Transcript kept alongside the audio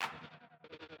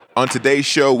On today's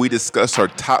show, we discuss our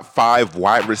top 5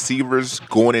 wide receivers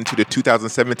going into the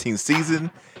 2017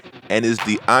 season, and is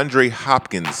DeAndre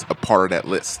Hopkins a part of that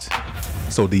list?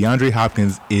 So DeAndre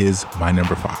Hopkins is my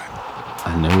number 5.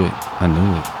 I knew it.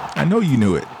 I know you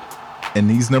knew it.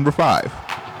 And he's number 5.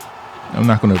 I'm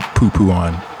not going to poo-poo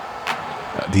on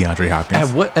DeAndre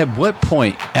Hopkins. At what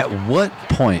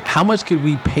point, how much could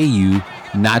we pay you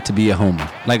not to be a homer?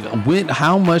 Like,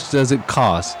 how much does it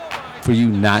cost for you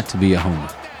not to be a homer?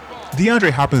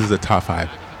 DeAndre Hopkins is a top 5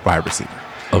 wide receiver.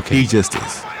 Okay. He just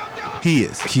is. He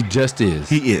is. He just is.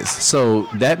 He is. So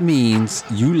that means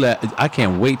you left. I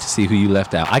can't wait to see who you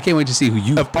left out. I can't wait to see who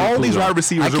you. Of all these wide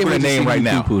receivers we're going to name right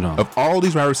now. Of all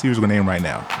these wide receivers we're going to name right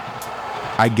now,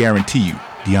 I guarantee you,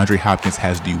 DeAndre Hopkins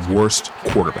has the worst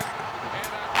quarterback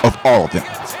of all of them.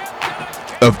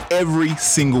 Of every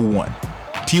single one.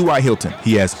 T.Y. Hilton,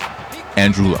 he has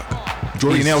Andrew Luck.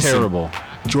 Jordy Nelson. Terrible.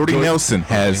 Jordy Nelson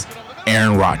has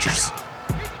Aaron Rodgers.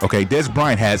 Okay, Dez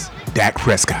Bryant has Dak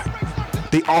Prescott.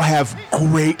 They all have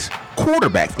great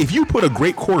quarterbacks. If you put a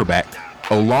great quarterback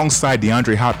alongside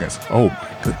DeAndre Hopkins, oh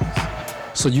my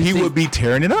goodness. So he would be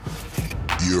tearing it up.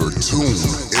 You're tuned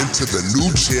into the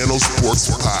New Channel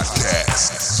Sports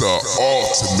Podcast, the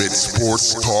ultimate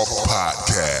sports talk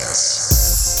podcast.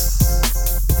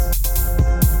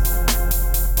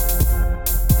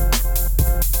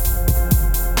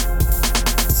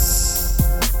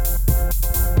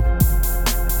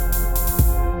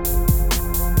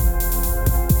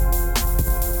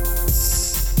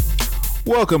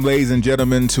 Welcome, ladies and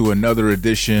gentlemen, to another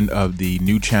edition of the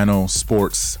New Channel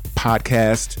Sports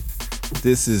Podcast.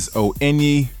 This is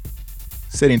Onye.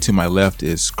 Sitting to my left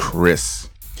is Chris.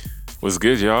 What's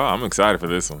good, y'all? I'm excited for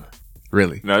this one.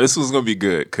 Really? Now, this one's going to be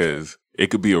good because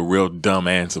it could be a real dumb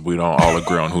answer if we don't all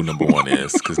agree on who number 1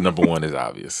 is, because number 1 is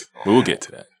obvious. But we'll get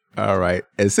to that. All right.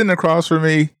 And sitting across from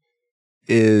me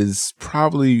is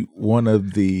probably one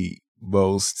of the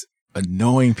most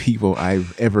annoying people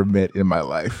I've ever met in my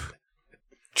life.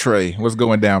 Trey, what's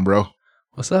going down, bro?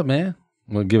 What's up, man?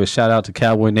 I'm gonna give a shout out to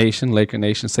Cowboy Nation, Laker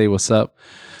Nation. Say what's up.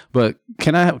 But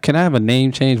can I have a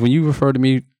name change when you refer to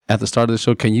me at the start of the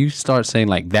show? Can you start saying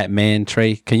like that man,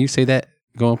 Trey? Can you say that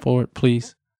going forward,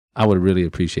 please? I would really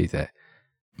appreciate that.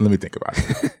 Let me think about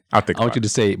it. I'll think. I want you to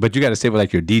say, but you got to say it with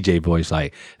like your DJ voice,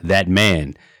 like that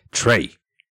man, Trey.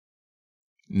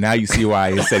 Now you see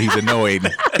why I said he's annoying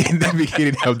in the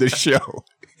beginning of the show.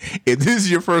 If this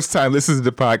is your first time listening to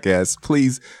the podcast,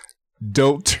 please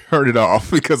don't turn it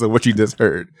off because of what you just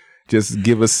heard. Just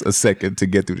give us a second to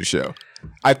get through the show.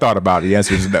 I thought about it. The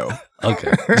answer is no.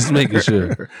 Okay. Just making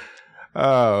sure.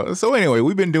 So anyway,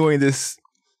 we've been doing this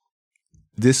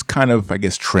kind of, I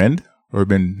guess, trend. We've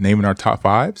been naming our top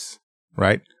 5s,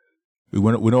 right? We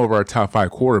went over our top 5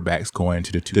 quarterbacks going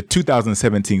into the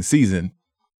 2017 season.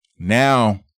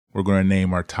 Now we're going to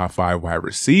name our top 5 wide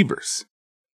receivers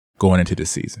going into the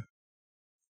season.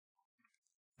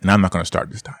 And I'm not going to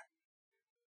start this time.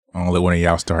 I'm going to let one of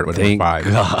y'all start with number 5.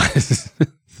 God.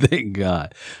 Thank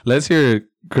God. Let's hear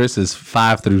Chris's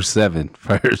 5 through 7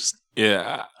 first.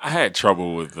 Yeah, I had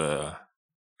trouble with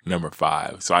number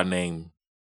 5. So I named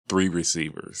 3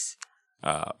 receivers.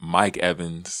 Mike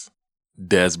Evans,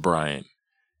 Dez Bryant,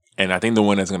 and I think the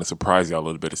one that's going to surprise y'all a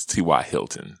little bit is T.Y.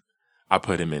 Hilton. I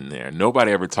put him in there.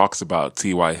 Nobody ever talks about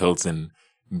T.Y. Hilton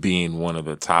being one of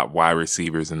the top wide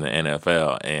receivers in the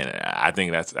NFL, and I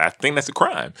think that's a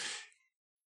crime.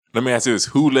 Let me ask you this: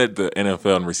 who led the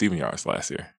NFL in receiving yards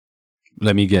last year?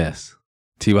 Let me guess.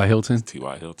 T.Y. Hilton?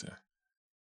 T.Y. Hilton.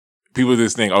 People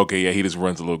just think, okay, yeah, he just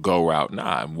runs a little go route.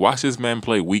 Nah, watch this man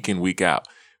play week in, week out.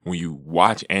 When you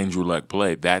watch Andrew Luck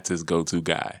play, that's his go-to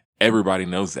guy. Everybody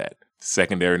knows that.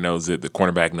 Secondary knows it. The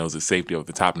cornerback knows it. Safety over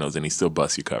the top knows it, and he still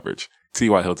busts your coverage.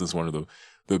 T.Y. Hilton's one of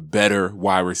the better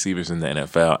wide receivers in the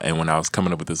NFL. And when I was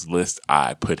coming up with this list,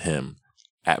 I put him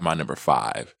at my number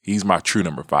 5. He's my true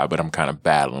number 5, but I'm kind of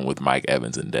battling with Mike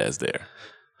Evans and Dez there.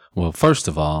 Well, first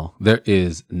of all, there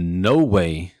is no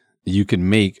way you can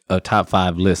make a top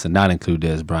 5 list and not include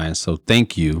Dez Bryant. So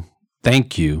thank you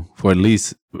for at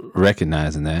least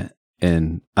recognizing that.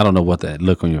 And I don't know what that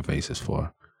look on your face is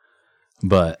for,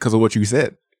 but because of what you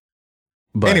said.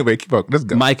 But anyway, keep up. Let's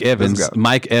go. Mike Evans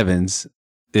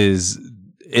is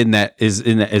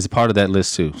part of that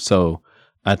list too. So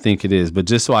I think it is. But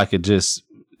just so I could just,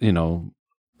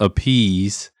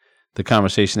 appease the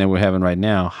conversation that we're having right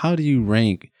now, how do you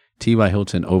rank T.Y.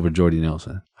 Hilton over Jordy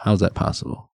Nelson? How's that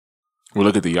possible? Well,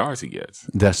 look at the yards he gets.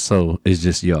 It's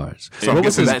just yards. So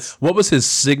what was his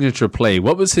signature play?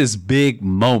 What was his big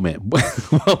moment?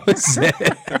 What was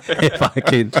that?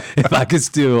 if I could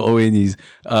steal Onye's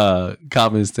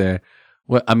comments there.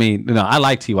 Well, I mean, I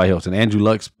like T.Y. Hilton. Andrew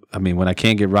Luck's I mean, when I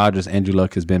can't get Rodgers, Andrew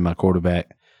Luck has been my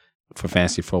quarterback for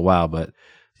fantasy for a while. But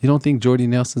you don't think Jordy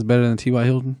Nelson's better than T.Y.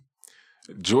 Hilton?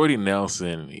 Jordy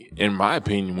Nelson, in my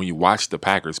opinion, when you watch the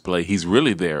Packers play, he's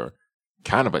really there,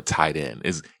 kind of a tight end.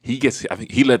 I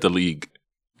think he led the league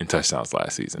in touchdowns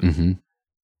last season. Mm-hmm.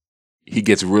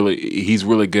 He's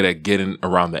really good at getting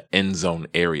around the end zone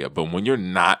area. But when you're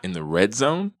not in the red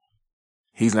zone,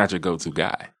 he's not your go-to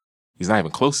guy. He's not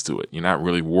even close to it. You're not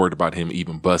really worried about him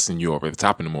even busting you over the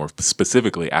top anymore,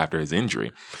 specifically after his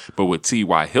injury. But with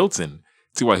T.Y. Hilton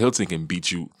can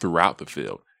beat you throughout the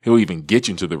field. He'll even get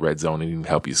you into the red zone and even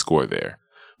help you score there.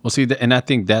 Well, see, and I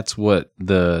think that's what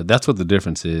the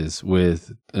difference is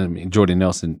with Jordy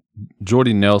Nelson.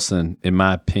 Jordy Nelson, in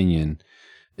my opinion,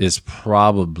 is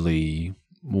probably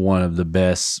one of the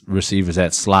best receivers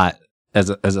at slot as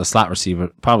a slot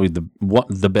receiver. Probably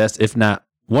the best, if not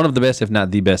one of the best, if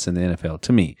not the best in the NFL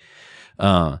to me.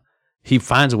 He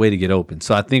finds a way to get open.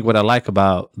 So I think what I like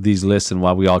about these lists and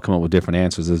why we all come up with different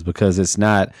answers is because it's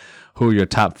not who are your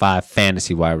top 5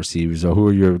 fantasy wide receivers or who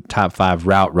are your top 5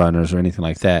 route runners or anything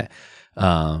like that.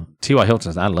 T.Y.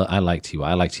 Hilton, I like T.Y.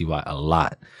 I like T.Y. a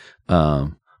lot.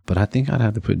 But I think I'd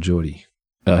have to put Jordy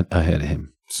ahead of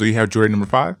him. So you have Jordy number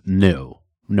 5? No.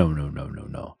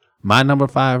 My number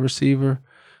 5 receiver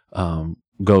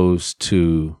goes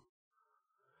to,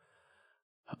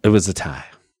 it was a tie.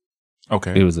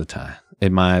 Okay. It was a tie.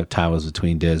 And my tie was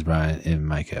between Dez Bryant and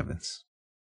Mike Evans.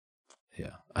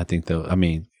 Yeah. I think though, I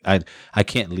mean, I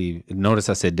can't leave. Notice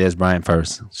I said Dez Bryant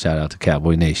first. Shout out to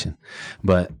Cowboy Nation.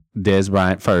 But Dez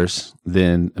Bryant first,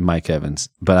 then Mike Evans.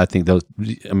 But I think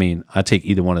I take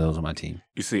either one of those on my team.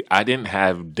 You see, I didn't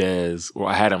have Dez. Well,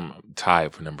 I had him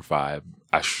tied for number 5.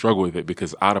 I struggle with it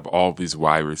because out of all these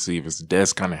wide receivers,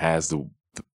 Dez kind of has the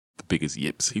biggest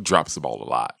yips. He drops the ball a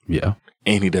lot. Yeah.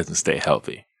 And he doesn't stay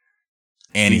healthy.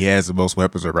 And he has the most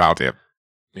weapons around him.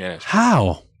 Yeah.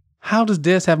 How? How does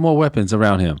Dez have more weapons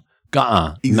around him?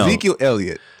 Ezekiel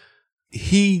Elliott,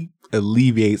 he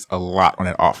alleviates a lot on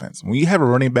that offense. When you have a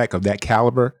running back of that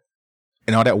caliber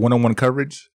and all that one-on-one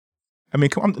coverage, I mean,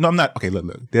 I'm not. Okay, look.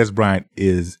 Dez Bryant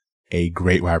is a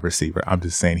great wide receiver. I'm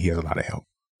just saying he has a lot of help.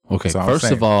 Okay, first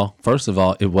of all,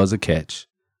 it was a catch,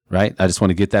 right? I just want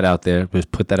to get that out there.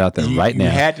 Just put that out there right now.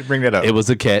 You had to bring that up. It was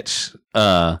a catch.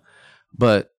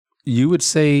 But you would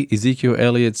say Ezekiel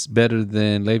Elliott's better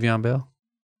than Le'Veon Bell?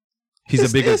 He's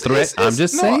a bigger threat. I'm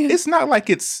just saying. It's not like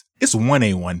it's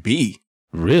 1A, 1B.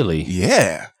 Really?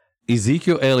 Yeah.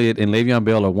 Ezekiel Elliott and Le'Veon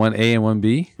Bell are 1A and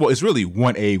 1B? Well, it's really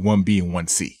 1A, 1B, and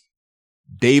 1C.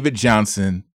 David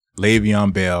Johnson,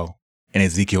 Le'Veon Bell, and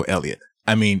Ezekiel Elliott.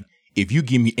 I mean, if you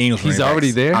give me Angels, he's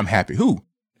already there. I'm happy. Who?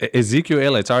 Ezekiel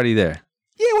Elliott's already there.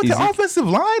 Yeah, with the offensive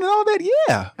line and all that.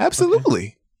 Yeah,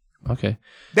 absolutely. Okay.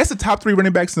 That's the top 3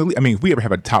 running backs in the league. I mean, if we ever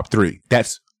have a top 3,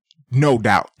 that's no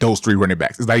doubt those 3 running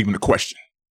backs. It's not even a question.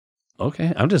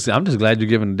 Okay. I'm just glad you're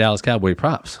giving the Dallas Cowboy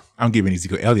props. I'm giving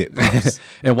Ezekiel Elliott props.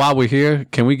 And while we're here,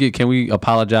 can we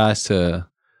apologize to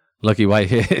Lucky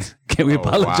Whitehead? Can we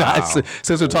apologize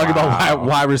since we're talking about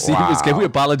wide receivers? Wow. Can we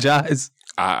apologize?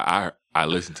 I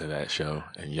listened to that show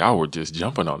and y'all were just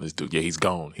jumping on this dude. Yeah, he's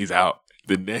gone. He's out.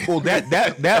 Well,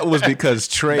 that was because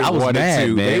Trey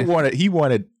he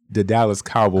wanted the Dallas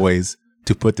Cowboys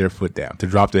to put their foot down, to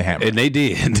drop the hammer. And they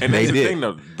did. And that's the thing,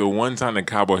 though. The one time the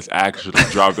Cowboys actually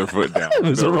dropped their foot down. It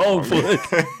was the wrong foot.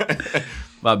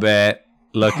 My bad,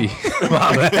 Lucky.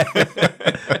 My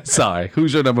bad. Sorry.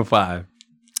 Who's your number 5?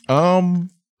 DeAndre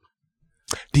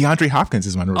Hopkins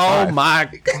is my number 5. Oh,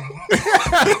 my.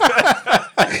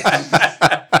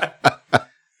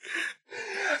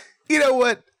 You know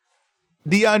what?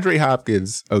 DeAndre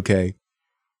Hopkins, okay.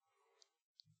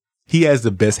 He has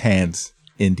the best hands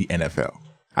in the NFL.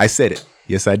 I said it.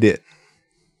 Yes, I did.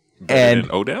 Better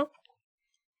than Odell?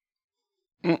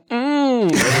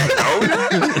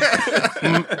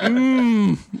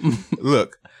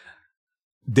 Look,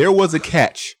 there was a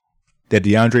catch that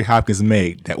DeAndre Hopkins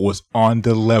made that was on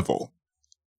the level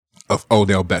of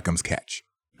Odell Beckham's catch.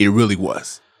 It really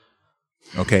was.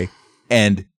 Okay?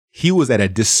 And he was at a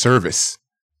disservice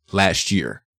last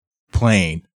year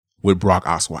playing with Brock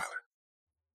Osweiler.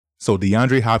 So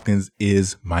DeAndre Hopkins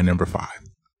is my number 5.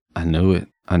 I knew it.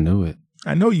 I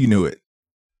know you knew it.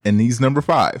 And he's number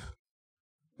 5.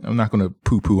 I'm not going to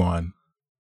poo-poo on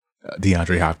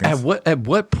DeAndre Hopkins. At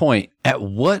what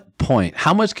point,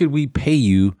 how much could we pay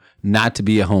you not to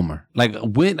be a homer? Like,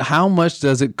 how much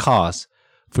does it cost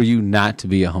for you not to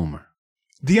be a homer?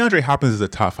 DeAndre Hopkins is a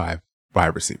top 5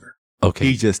 wide receiver. Okay.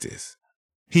 He just is.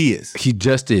 He is. He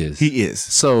just is. He is.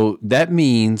 So that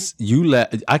means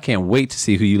I can't wait to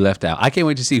see who you left out. I can't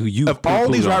wait to see who you of all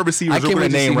these wide receivers we're going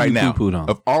to name right now.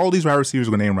 Of all these wide receivers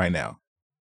we're going to name right now,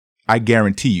 I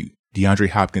guarantee you, DeAndre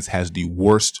Hopkins has the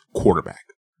worst quarterback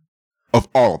of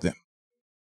all of them.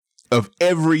 Of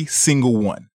every single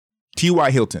one.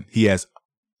 T.Y. Hilton, he has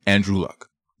Andrew Luck.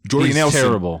 Jordy Nelson.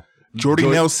 Terrible. Jordy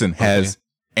Nelson has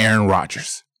Aaron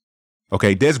Rodgers.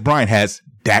 Okay, Des Bryant has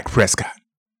Dak Prescott.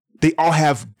 They all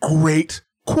have great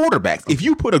quarterbacks. If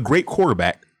you put a great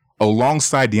quarterback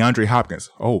alongside DeAndre Hopkins,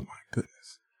 oh my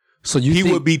goodness. So he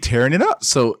would be tearing it up.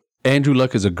 So Andrew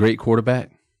Luck is a great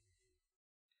quarterback?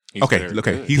 He's very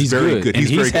good. He's very good. And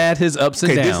he's very had his ups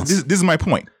and downs. This is my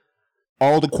point.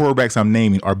 All the quarterbacks I'm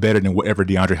naming are better than whatever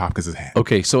DeAndre Hopkins has had.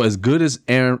 Okay, so as good as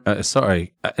and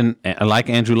I like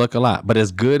Andrew Luck a lot, but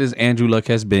as good as Andrew Luck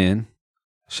has been,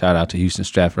 shout out to Houston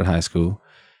Stratford High School,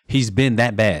 he's been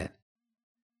that bad.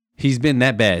 He's been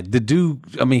that bad. The dude,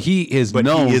 I mean, he is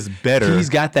known. He is better. He's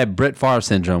got that Brett Favre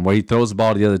syndrome where he throws the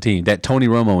ball to the other team, that Tony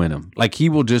Romo in him. Like, he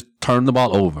will just turn the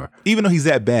ball over. Even though he's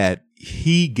that bad,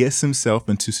 he gets himself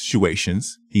into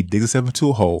situations, he digs himself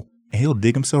into a hole, and he'll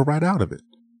dig himself right out of it.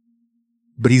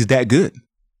 But he's that good.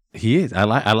 He is. I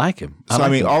like him. So,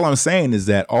 like him. all I'm saying is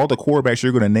that all the quarterbacks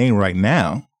you're going to name right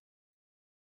now,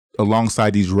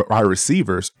 alongside these wide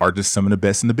receivers, are just some of the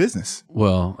best in the business.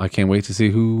 Well, I can't wait to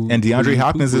see who. And DeAndre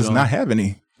Hopkins does not have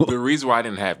any. The reason why I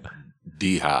didn't have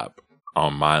D-Hop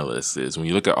on my list is when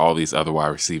you look at all these other wide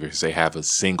receivers, they have a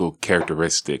single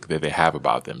characteristic that they have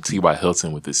about them. T.Y.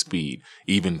 Hilton with his speed,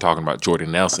 even talking about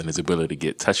Jordan Nelson, his ability to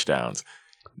get touchdowns.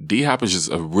 D-Hop is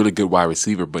just a really good wide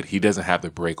receiver, but he doesn't have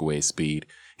the breakaway speed.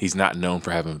 He's not known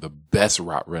for having the best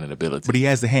route running ability. But he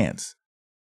has the hands.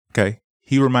 Okay?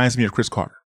 He reminds me of Chris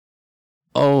Carter.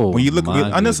 Oh, when you look,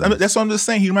 that's what I'm just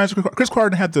saying. He reminds me of Chris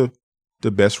Carter. Didn't have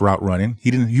the best route running.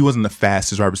 He wasn't the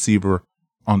fastest wide receiver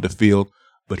on the field,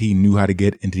 but he knew how to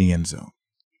get into the end zone.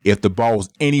 If the ball was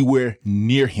anywhere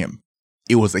near him,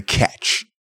 it was a catch.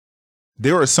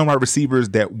 There are some wide receivers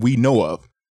that we know of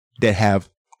that have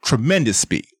tremendous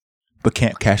speed, but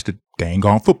can't catch the dang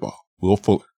on football. Will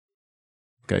Fuller.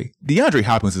 Okay. DeAndre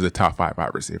Hopkins is a top 5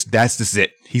 wide receiver. That's just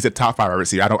it. He's a top 5 wide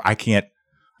receiver.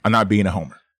 I'm not being a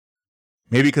homer.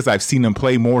 Maybe because I've seen him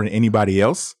play more than anybody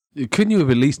else. Couldn't you have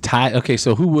at least tied? Okay,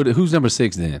 so who's number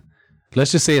 6 then?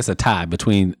 Let's just say it's a tie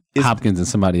between Hopkins and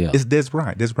somebody else. It's Des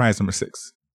Bryant. Des Bryant's number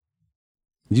 6.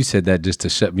 You said that just to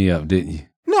shut me up, didn't you?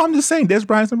 No, I'm just saying Des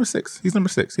Bryant's number 6. He's number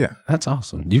 6, yeah. That's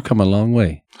awesome. You come a long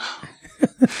way.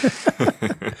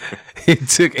 It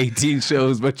took 18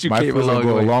 shows, but you came a long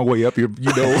way. A long way up. You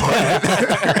know what?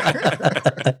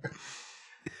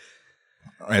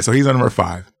 All right, so he's on number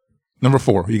 5. Number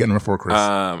 4. You got number 4, Chris.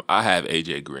 I have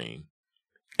AJ Green,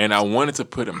 and I wanted to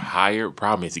put him higher.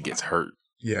 Problem is, he gets hurt.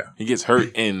 Yeah, he gets hurt,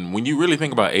 and when you really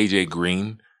think about AJ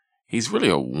Green, he's really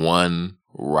a one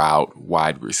route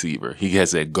wide receiver. He has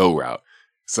that go route.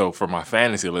 So for my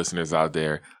fantasy listeners out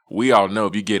there, we all know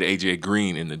if you get AJ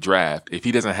Green in the draft, if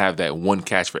he doesn't have that one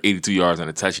catch for 82 yards and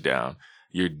a touchdown,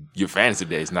 your fantasy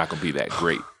day is not going to be that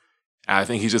great. I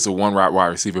think he's just a one route wide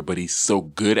receiver, but he's so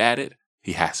good at it,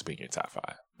 he has to be in your top 5.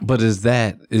 But is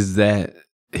that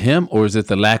him, or is it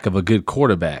the lack of a good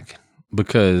quarterback?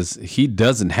 Because he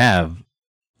doesn't have.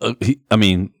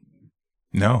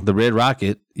 No, the Red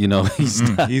Rocket. You know, he's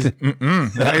how you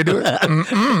do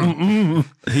it.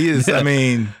 He is. I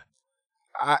mean,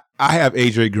 I have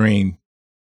AJ Green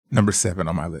number 7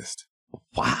 on my list.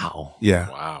 Wow. Yeah.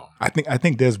 Wow. I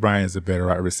think Des Bryant is a better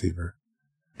wide receiver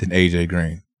than AJ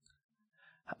Green.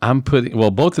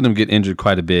 Both of them get injured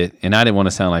quite a bit, and I didn't want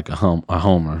to sound like a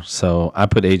homer, so I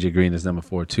put AJ Green as number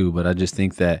 4 too. But I just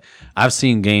think that I've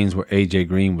seen games where AJ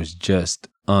Green was just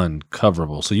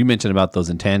uncoverable. So you mentioned about those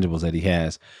intangibles that he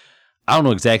has. I don't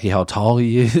know exactly how tall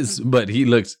he is, but he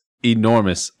looks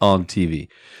enormous on TV.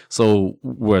 So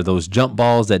where those jump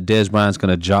balls that Des Bryant's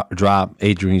going to drop,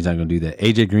 AJ Green's not going to do that.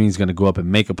 AJ Green's going to go up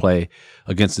and make a play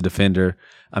against the defender.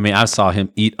 I mean, I saw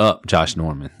him eat up Josh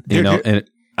Norman, and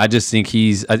I just think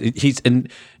he's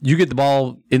and you get the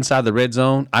ball inside the red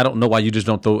zone. I don't know why you just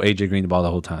don't throw AJ Green the ball the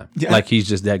whole time. Yeah. Like, he's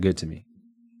just that good to me.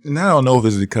 And I don't know if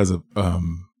it's because of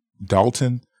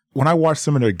Dalton. When I watch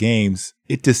some of their games,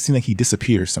 it just seems like he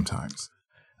disappears sometimes.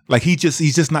 Like he's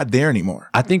just not there anymore.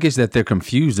 I think it's that they're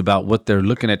confused about what they're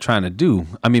looking at trying to do.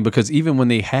 I mean, because even when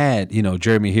they had,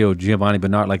 Jeremy Hill, Giovanni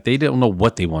Bernard, like, they don't know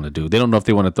what they want to do. They don't know if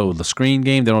they want to throw the screen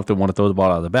game. They don't know if they want to throw the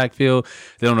ball out of the backfield.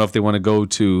 They don't know if they want to go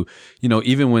to,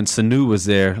 even when Sanu was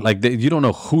there, like, you don't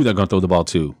know who they're going to throw the ball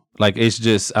to. Like, it's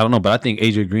just, I don't know. But I think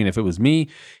AJ Green, if it was me,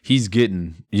 he's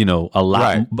getting,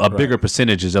 a bigger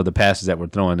percentages of the passes that we're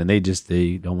throwing, and they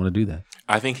don't want to do that.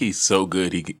 I think he's so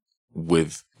good.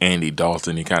 With Andy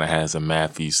Dalton, he kind of has a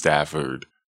Matthew Stafford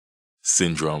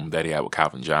syndrome that he had with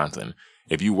Calvin Johnson.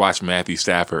 If you watch Matthew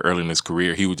Stafford early in his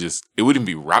career, it wouldn't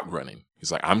be route running.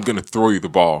 He's like, I'm going to throw you the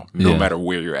ball no Yeah. matter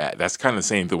where you're at. That's kind of the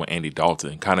same thing with Andy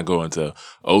Dalton. Kind of going to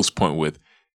O's point with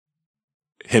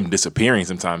him disappearing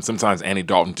sometimes. Sometimes Andy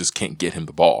Dalton just can't get him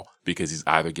the ball because he's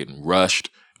either getting rushed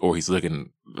or he's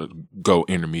looking to go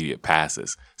intermediate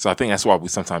passes. So I think that's why we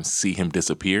sometimes see him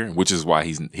disappear, which is why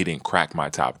he didn't crack my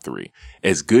top 3.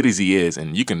 As good as he is,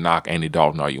 and you can knock Andy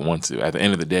Dalton all you want to, at the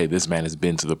end of the day, this man has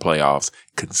been to the playoffs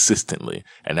consistently,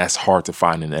 and that's hard to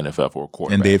find in the NFL for a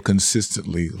quarterback. And they've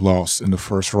consistently lost in the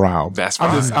first round. That's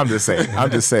fine. I'm just saying.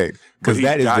 But Because he's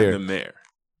that is gotten there. them there.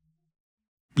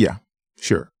 Yeah,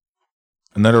 sure.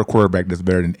 Another quarterback that's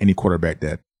better than any quarterback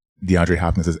that DeAndre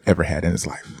Hopkins has ever had in his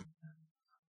life.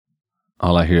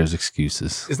 All I hear is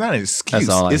excuses. It's not an excuse. That's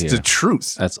all I it's hear. the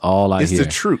truth. That's all I It's hear. the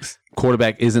truth.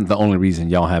 Quarterback isn't the only reason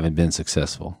y'all haven't been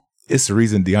successful. It's the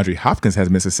reason DeAndre Hopkins has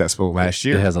been successful last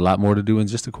year. It has a lot more to do than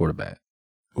just a quarterback.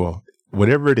 Well,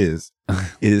 whatever it is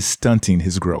stunting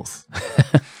his growth.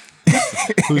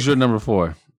 Who's your number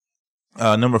 4?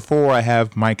 Number 4, I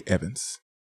have Mike Evans.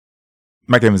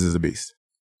 Mike Evans is a beast.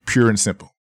 Pure and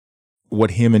simple.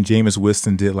 What him and Jameis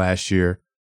Winston did last year,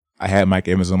 I had Mike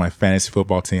Evans on my fantasy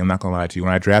football team. I'm not going to lie to you.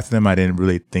 When I drafted him, I didn't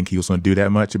really think he was going to do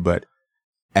that much. But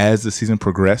as the season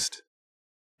progressed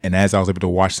and as I was able to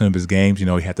watch some of his games, he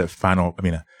had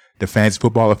that the fantasy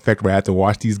football effect where I had to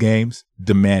watch these games.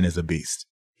 The man is a beast.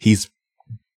 He's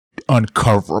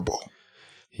uncoverable,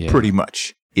 pretty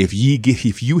much. If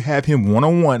you have him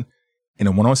one-on-one in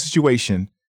a one-on-one situation,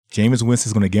 Jameis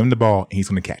Winston's going to give him the ball and he's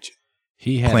going to catch it.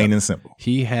 Plain and simple.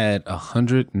 He had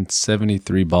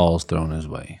 173 balls thrown his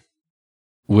way,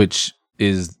 which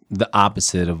is the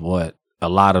opposite of what a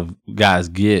lot of guys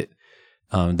get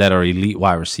that are elite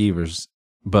wide receivers.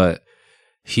 But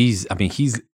he's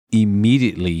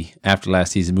immediately after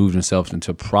last season moved himself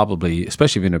into probably,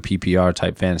 especially in a PPR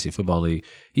type fantasy football league,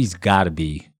 he's got to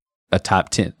be a top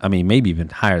 10. Maybe even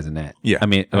higher than that. Yeah, I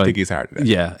think he's higher than that.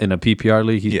 Yeah, in a PPR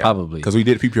league, he's probably. Because we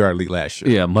did PPR league last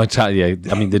year. Yeah, much higher. Yeah,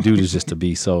 the dude is just a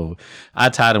beast. So I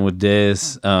tied him with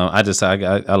Dez.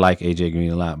 I like AJ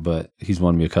Green a lot, but he's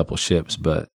won me a couple ships.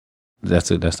 But that's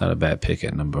not a bad pick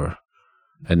at number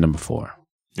 4.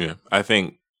 Yeah, I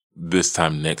think this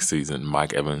time next season,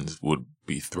 Mike Evans would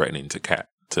be threatening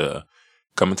to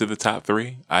come into the top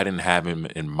 3. I didn't have him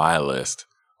in my list,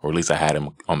 or at least I had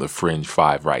him on the fringe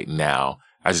 5 right now.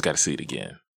 I just got to see it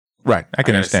again. Right, I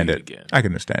can understand see that. it again. I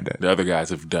can understand that. The other guys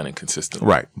have done it consistently.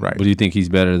 Right. But do you think he's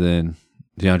better than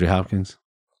DeAndre Hopkins?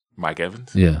 Mike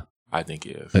Evans? Yeah. I think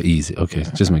he is. Easy. Okay,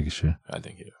 just making sure. I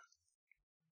think he is.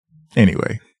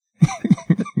 Anyway.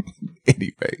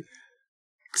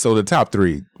 So the top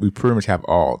 3, we pretty much have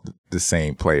all the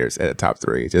same players at the top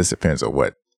 3. It just depends on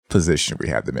what position we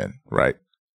have them in, right?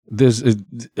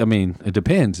 It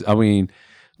depends.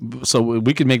 So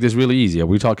we can make this really easy. Are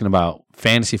we talking about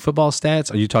fantasy football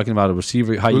stats? Are you talking about a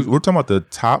receiver? We're talking about the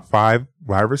top 5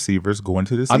 wide receivers going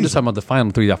to this season. I'm just talking about the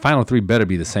final 3. The final 3 better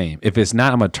be the same. If it's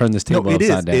not, I'm going to turn this table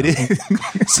upside down. It is.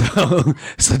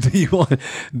 So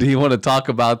do you want to talk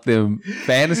about them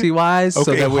fantasy wise?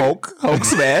 Okay, so that Hulk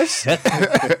smash.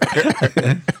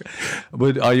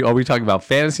 But are we talking about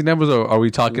fantasy numbers, or are we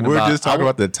talking We're about? just talking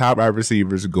about the top wide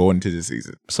receivers going into the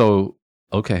season. So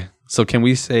okay. So can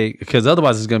we say, because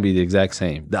otherwise it's going to be the exact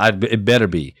same. It better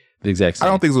be the exact same. I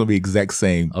don't think it's going to be exact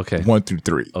same. Okay. 1 through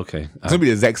 3. Okay. It's going to be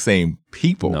the exact same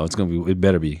people. No, it's going to be. It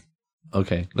better be.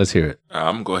 Okay. Let's hear it.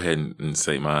 I'm going to go ahead and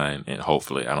say mine, and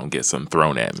hopefully I don't get something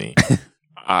thrown at me.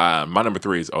 My number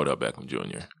 3 is Odell Beckham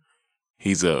Jr.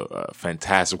 He's a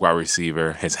fantastic wide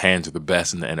receiver. His hands are the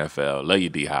best in the NFL. Love you,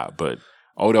 D-Hop. But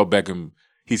Odell Beckham,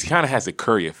 he kind of has a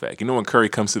Curry effect. You know when Curry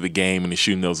comes to the game and he's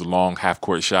shooting those long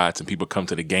half-court shots and people come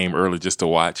to the game early just to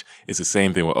watch? It's the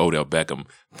same thing with Odell Beckham.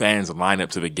 Fans line up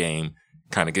to the game,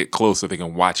 kind of get close so they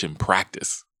can watch him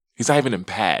practice. He's not even in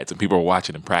pads and people are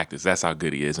watching him practice. That's how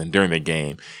good he is. And during the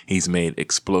game, he's made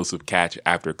explosive catch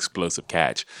after explosive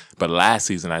catch. But last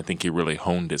season, I think he really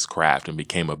honed his craft and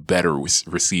became a better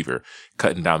receiver,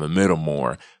 cutting down the middle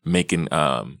more, making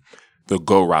the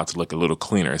go routes look a little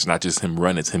cleaner. It's not just him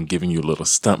running, it's him giving you a little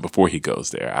stunt before he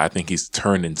goes there. I think he's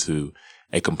turned into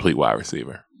a complete wide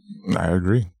receiver. I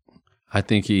agree. I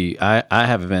think I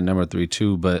have him at number 3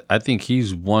 too, but I think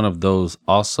he's one of those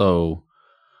also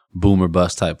boomer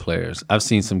bust type players. I've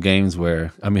seen some games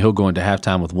where, he'll go into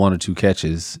halftime with 1 or 2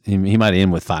 catches. He might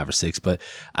end with 5 or 6, but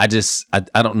I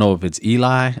don't know if it's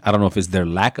Eli. I don't know if it's their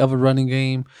lack of a running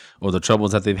game or the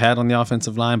troubles that they've had on the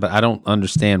offensive line, but I don't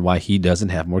understand why he doesn't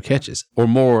have more catches or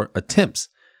more attempts.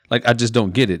 Like, I just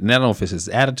don't get it. And I don't know if it's his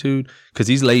attitude, because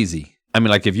he's lazy.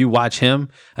 If you watch him,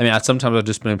 sometimes I've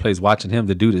just been in plays watching him.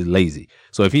 The dude is lazy.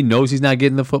 So if he knows he's not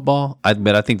getting the football, I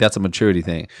think that's a maturity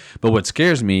thing. But what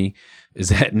scares me is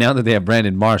that now that they have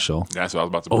Brandon Marshall, That's what I was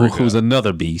about to bring who's up.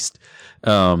 another beast,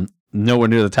 nowhere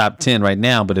near the top 10 right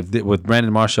now. But with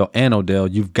Brandon Marshall and Odell,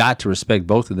 you've got to respect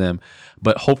both of them.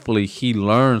 But hopefully he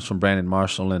learns from Brandon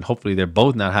Marshall, and hopefully they're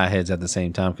both not hot heads at the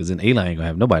same time, because then Eli ain't gonna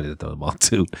have nobody to throw the ball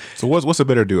to. So what's a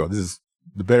better duo? This is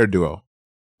the better duo.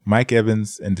 Mike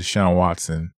Evans and Deshaun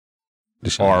Watson,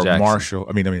 Deshaun or Jackson, Marshall.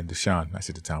 I mean Deshaun. I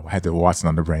said the time. I had the Watson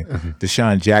on the brain.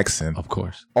 Deshaun Jackson, of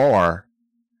course. or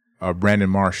Brandon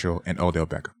Marshall and Odell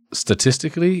Beckham.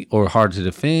 Statistically, or hard to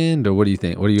defend, or what do you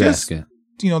think? What are you Just, asking?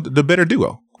 The better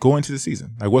duo going into the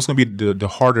season. Like, what's going to be the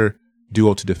harder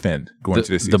duo to defend going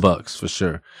into the season? The Bucks, for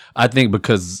sure. I think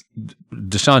because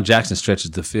Deshaun Jackson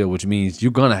stretches the field, which means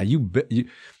you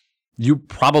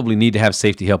probably need to have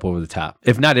safety help over the top.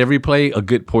 If not every play, a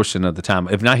good portion of the time.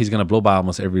 If not, he's going to blow by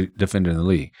almost every defender in the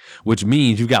league, which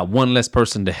means you've got one less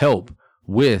person to help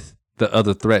with the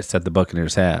other threats that the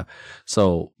Buccaneers have.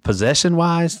 So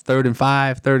possession-wise, 3rd and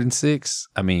 5, 3rd and 6,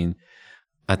 I mean,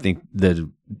 I think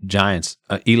the Giants,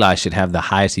 Eli should have the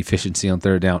highest efficiency on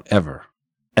 3rd down ever.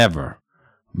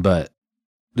 But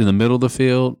in the middle of the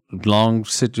field,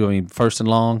 first and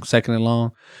long, second and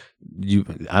long, you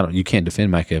can't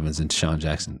defend Mike Evans and Deshaun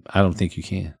Jackson. I don't think you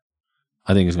can.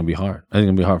 I think it's going to be hard. I think it's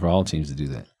going to be hard for all teams to do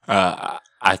that.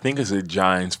 I think it's the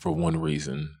Giants for one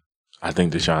reason. I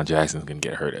think Deshaun Jackson's going to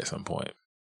get hurt at some point.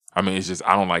 I mean, it's just,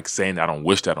 I don't like saying that. I don't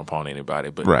wish that upon anybody,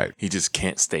 but Right. he just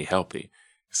can't stay healthy.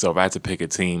 So if I had to pick a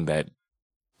team that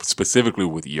specifically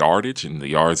with yardage and the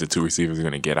yards the two receivers are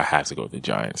going to get, I have to go with the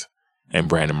Giants and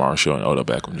Brandon Marshall and Odell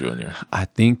Beckham Jr. I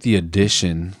think the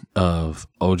addition of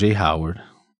O.J. Howard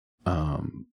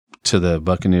to the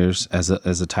Buccaneers as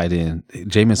a tight end,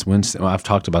 Jameis Winston, I've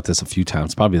talked about this a few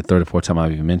times, probably the 3rd or 4th time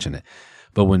I've even mentioned it.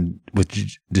 But with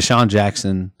Deshaun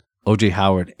Jackson, O.J.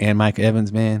 Howard, and Mike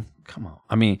Evans, man, come on.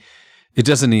 I mean, it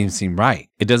doesn't even seem right.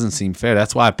 It doesn't seem fair.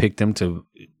 That's why I picked them to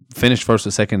finish 1st or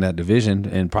 2nd in that division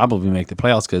and probably make the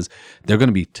playoffs, because they're going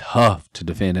to be tough to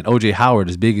defend. And O.J. Howard,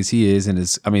 as big as he is and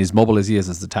as mobile as he is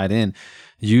as the tight end,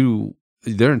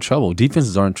 they're in trouble.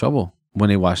 Defenses are in trouble when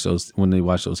they watch those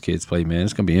kids play, man.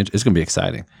 It's gonna be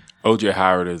exciting. O.J.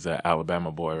 Howard is an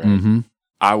Alabama boy, right? Mm-hmm.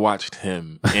 I watched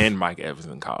him and Mike Evans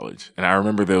in college. And I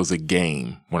remember there was a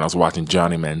game when I was watching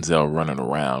Johnny Manziel running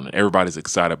around. And everybody's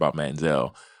excited about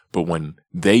Manziel. But when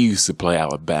they used to play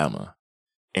Alabama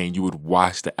and you would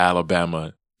watch the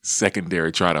Alabama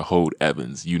secondary try to hold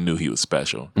Evans, you knew he was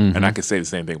special. Mm-hmm. And I could say the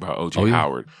same thing about O.J. Oh, yeah.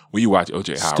 Howard. When you watch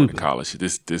O.J. Howard Stupid. in college,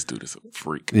 this dude is a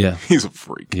freak. Yeah. He's a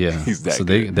freak. Yeah. He's that so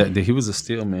good. he was a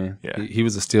steal, man. Yeah. He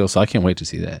was a steal, so I can't wait to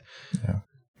see that. Yeah.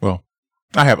 Well,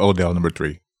 I have Odell number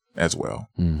 3 as well.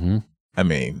 Mm-hmm. I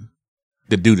mean,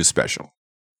 the dude is special.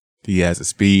 He has the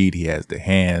speed. He has the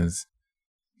hands.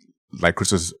 Like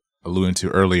Chris was alluding to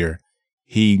earlier,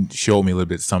 he showed me a little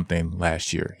bit something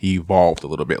last year. He evolved a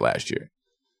little bit last year.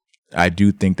 I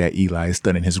do think that Eli is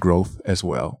stunning his growth as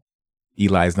well.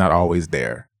 Eli is not always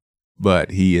there,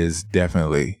 but he is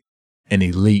definitely an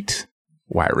elite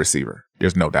wide receiver.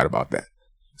 There's no doubt about that.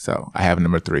 So I have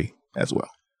number 3 as well.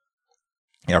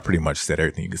 Yeah, I pretty much said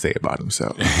everything you can say about him.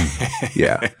 So,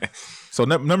 yeah. So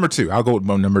number 2, I'll go with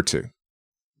number 2.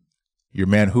 Your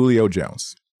man Julio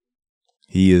Jones.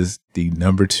 He is the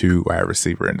number 2 wide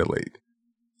receiver in the league.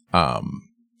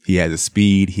 He has the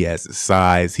speed. He has the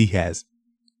size.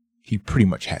 He pretty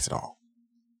much has it all.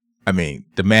 I mean,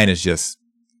 the man is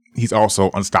he's also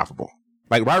unstoppable.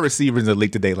 Like, wide receivers in the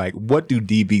league today, like, what do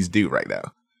DBs do right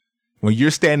now? When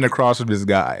you're standing across from this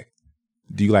guy,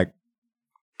 do you like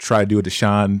try to do a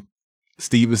Deshaun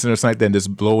Stevenson or something and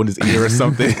just blow in his ear or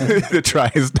something to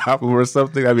try and stop him or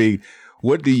something? I mean,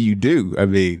 what do you do? I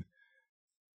mean,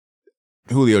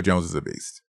 Julio Jones is a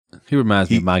beast. He reminds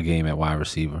me of my game at wide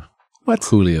receiver. What?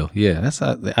 Julio. Yeah, that's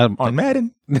On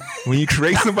Madden? When you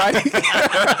create somebody?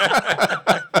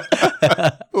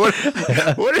 what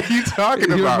are you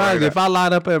talking He about? reminds Right me, if I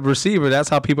line up at receiver, that's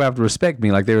how people have to respect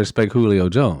me, like they respect Julio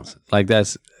Jones. Like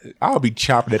that's. I'll be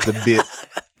chopping at the bit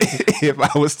if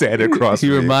I was standing across He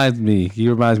from him. reminds me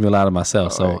a lot of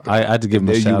myself. So I had to give him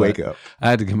a There you shout wake out. up. I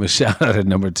had to give him a shout out at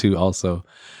number 2 also.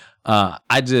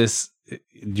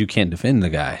 You can't defend the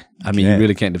guy. I mean, you can't.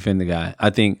 really can't defend the guy.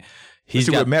 I think he's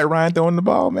See, got with Matt Ryan throwing the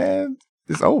ball, man,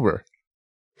 it's over.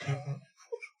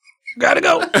 gotta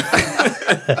go.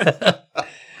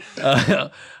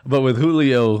 But with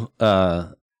Julio,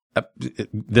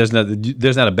 there's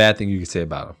not a bad thing you can say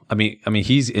about him. I mean,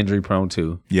 he's injury prone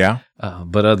too. Yeah.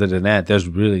 But other than that, there's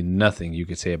really nothing you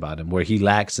could say about him. Where he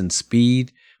lacks in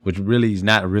speed, which really is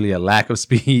not really a lack of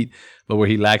speed, but where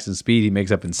he lacks in speed, he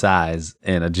makes up in size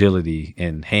and agility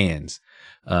and hands.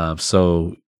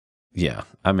 So, yeah,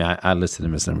 I mean, I listed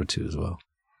him as number 2 as well.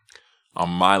 On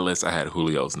my list, I had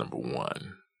Julio's number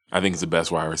 1. I think he's the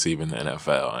best wide receiver in the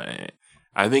NFL. And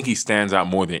I think he stands out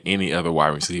more than any other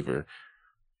wide receiver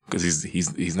because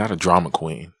he's not a drama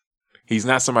queen. He's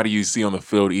not somebody you see on the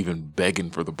field even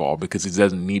begging for the ball because he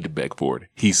doesn't need to beg for it.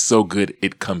 He's so good,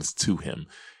 it comes to him.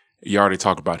 You already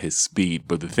talked about his speed,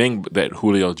 but the thing that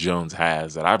Julio Jones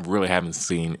has that I really haven't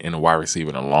seen in a wide receiver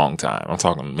in a long time, I'm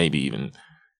talking maybe even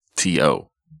T.O.,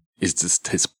 is just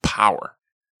his power.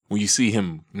 When you see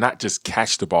him not just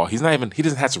catch the ball, he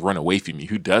doesn't have to run away from you.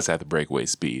 He does have the breakaway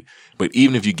speed. But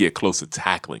even if you get close to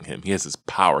tackling him, he has this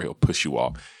power. He'll push you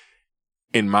off.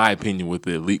 In my opinion, with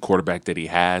the elite quarterback that he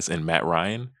has and Matt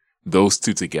Ryan, those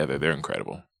two together, they're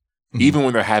incredible. Mm-hmm. Even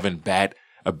when they're having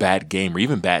a bad game or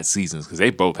even bad seasons, because they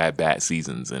both had bad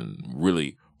seasons and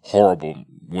really horrible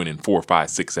winning 4, 5,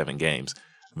 6, 7 games,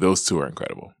 those two are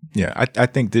incredible. Yeah, I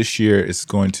think this year is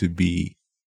going to be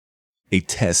a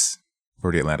test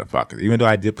for the Atlanta Falcons. Even though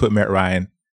I did put Matt Ryan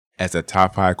as a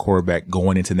top 5 quarterback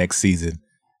going into next season,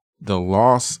 the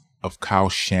loss of Kyle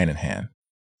Shanahan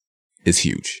is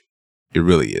huge. It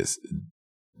really is.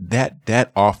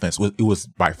 That offense was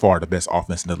by far the best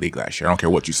offense in the league last year. I don't care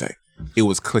what you say. It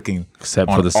was clicking.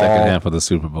 Except for the second half of the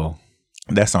Super Bowl.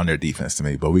 That's on their defense to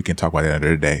me, but we can talk about that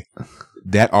another day.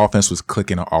 That offense was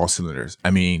clicking on all cylinders.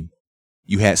 I mean,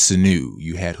 you had Sanu,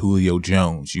 you had Julio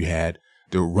Jones, you had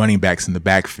the running backs in the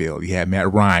backfield, you had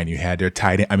Matt Ryan, you had their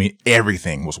tight end. I mean,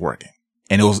 everything was working.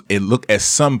 And it looked at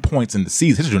some points in the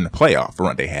season, during the playoff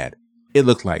run they had, it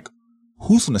looked like,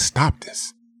 who's going to stop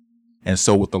this? And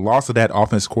so with the loss of that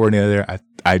offense coordinator there,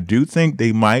 I do think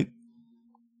they might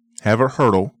have a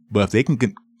hurdle, but if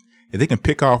they can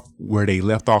pick off where they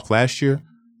left off last year,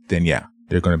 then yeah,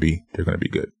 they're going to be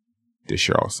good this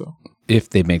year also. If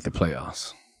they make the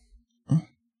playoffs.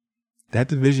 That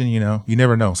division, you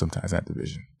never know sometimes that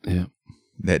division. Yeah.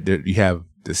 That you have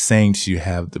the Saints, you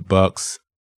have the Bucks,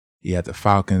 you have the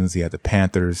Falcons, you have the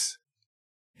Panthers.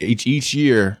 Each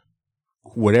year,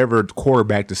 whatever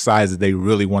quarterback decides that they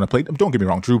really want to play, don't get me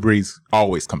wrong, Drew Brees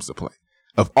always comes to play.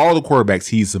 Of all the quarterbacks,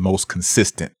 he's the most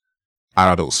consistent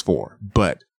out of those 4.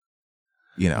 But,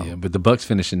 Yeah, but the Bucks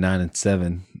finished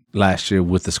 9-7 last year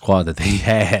with the squad that they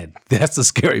had. That's the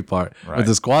scary part. Right. With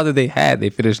the squad that they had, they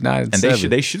finished 9-7.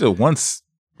 And they should have won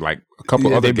like a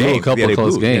couple other they blew games. a couple of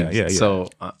close games. Yeah. So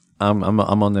I'm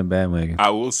on that bandwagon. I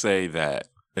will say that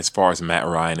as far as Matt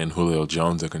Ryan and Julio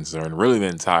Jones are concerned, really the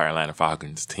entire Atlanta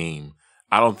Falcons team,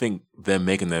 I don't think them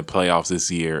making the playoffs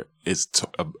this year is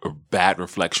a bad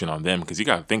reflection on them because you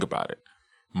got to think about it.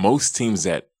 Most teams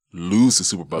that lose the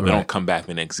Super Bowl, they don't come back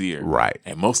the next year. Right.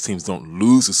 And most teams don't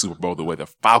lose the Super Bowl the way the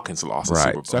Falcons lost the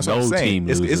Super Bowl. So that's what I'm saying. team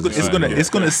It's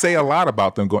going to say a lot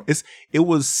about them going. It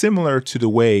was similar to the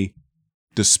way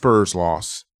the Spurs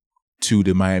lost to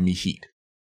the Miami Heat.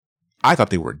 I thought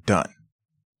they were done.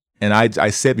 And I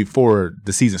said before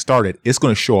the season started, it's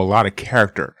going to show a lot of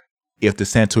character if the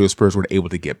San Antonio Spurs were able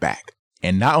to get back.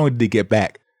 And not only did they get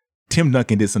back, Tim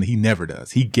Duncan did something he never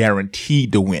does. He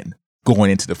guaranteed to win going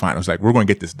into the finals. Like, we're going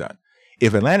to get this done.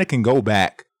 If Atlanta can go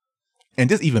back and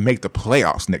just even make the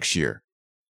playoffs next year,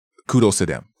 kudos to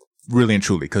them, really and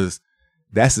truly, because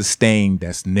that's a stain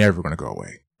that's never going to go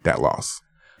away, that loss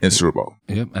in the Super Bowl.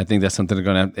 Yep, I think that's something they're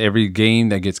going to – every game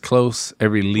that gets close,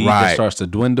 every lead that starts to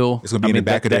dwindle. It's going to be in the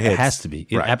back of their heads. It has to be.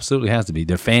 It absolutely has to be.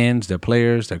 Their fans, their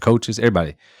players, their coaches,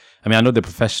 everybody. I mean, I know they're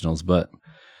professionals, but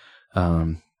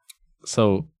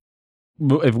so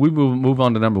if we move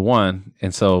on to number 1,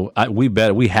 and so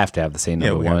we have to have the same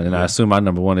number 1, and I assume our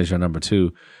number 1 is your number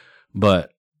 2.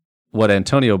 But what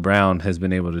Antonio Brown has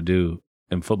been able to do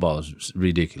in football is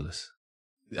ridiculous.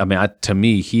 I mean, to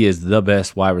me, he is the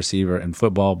best wide receiver in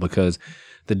football because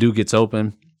the dude gets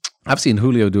open. I've seen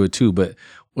Julio do it too, but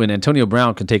when Antonio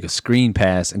Brown can take a screen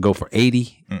pass and go for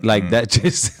 80, like that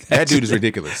dude is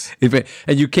ridiculous.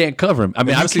 And you can't cover him. I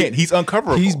mean, he's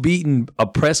uncoverable. He's beating a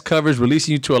press coverage,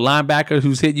 releasing you to a linebacker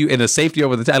who's hitting you, and a safety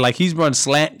over the top. Like, he's run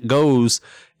slant goes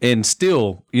and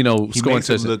still, he scoring makes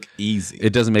it look easy.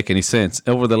 It doesn't make any sense.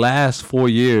 Over the last 4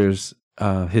 years,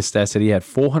 his stats said he had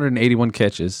 481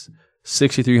 catches,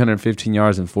 6,315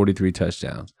 yards, and 43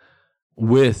 touchdowns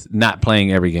with not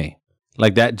playing every game.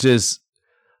 Like, that just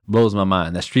blows my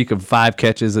mind. That streak of 5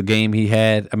 catches a game he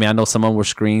had. I mean, I know some of them were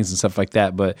screens and stuff like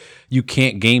that, but you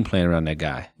can't game plan around that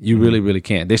guy. You really, really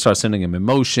can't. They start sending him in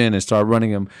motion and start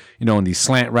running him, in these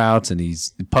slant routes and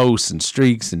these posts and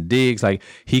streaks and digs. Like,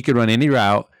 he could run any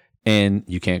route and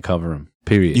you can't cover him,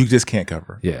 period. You just can't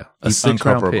cover. Yeah. He's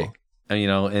uncoverable. Pick,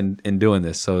 in doing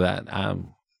this. So that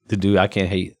The dude, I can't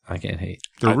hate.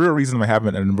 The real reason I'm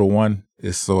having a number one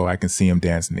is so I can see him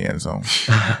dance in the end zone.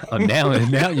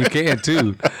 Now you can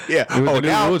too. Yeah. With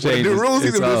Now rule changes, the rules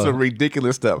it's is some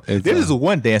ridiculous stuff. There's this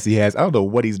one dance he has. I don't know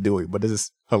what he's doing, but this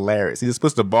is hilarious. He just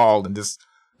puts the ball and just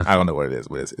I don't know what it is,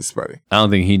 but it's funny. I don't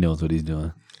think he knows what he's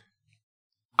doing.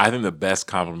 I think the best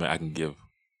compliment I can give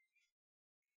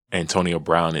Antonio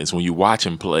Brown is when you watch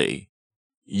him play,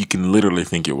 you can literally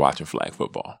think you're watching flag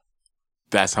football.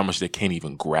 That's how much they can't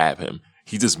even grab him.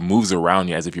 He just moves around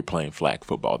you as if you're playing flag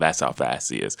football. That's how fast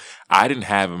he is. I didn't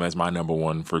have him as my number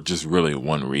one for just really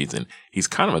one reason. He's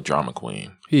kind of a drama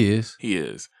queen. He is. He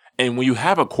is. And when you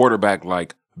have a quarterback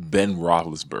like Ben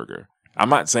Roethlisberger, I'm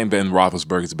not saying Ben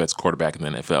Roethlisberger is the best quarterback in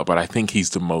the NFL, but I think he's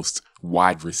the most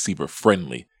wide receiver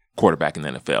friendly quarterback in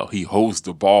the NFL. He holds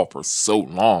the ball for so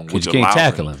long, which you can't allows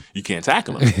tackle him. You can't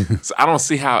tackle him. So I don't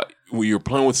see how when you're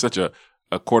playing with such a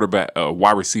quarterback, a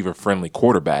wide receiver friendly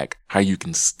quarterback, how you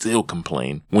can still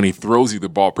complain when he throws you the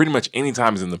ball pretty much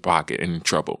anytime he's in the pocket and in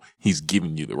trouble. He's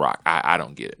giving you the rock. I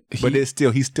don't get it. But he's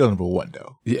still number one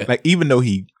though. Yeah. Like even though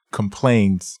he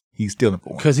complains, he's still number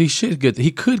one. Because he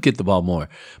could get the ball more.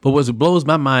 But what blows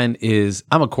my mind is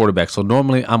I'm a quarterback. So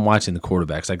normally I'm watching the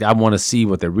quarterbacks. Like I want to see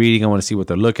what they're reading. I want to see what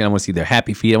they're looking. I want to see their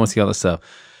happy feet. I want to see all that stuff.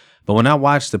 But when I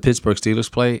watch the Pittsburgh Steelers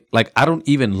play, like I don't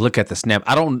even look at the snap.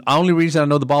 Only reason I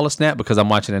know the ball is snap because I'm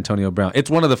watching Antonio Brown. It's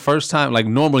one of the first time, like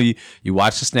normally you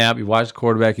watch the snap, you watch the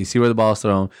quarterback, you see where the ball is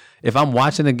thrown. If I'm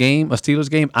watching a Steelers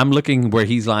game, I'm looking where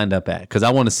he's lined up at because I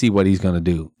want to see what he's going to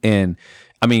do. And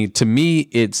I mean, to me,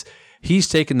 he's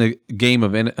taken the game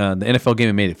of the NFL game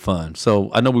and made it fun. So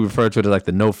I know we referred to it as like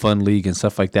the no fun league and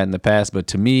stuff like that in the past, but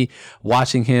to me,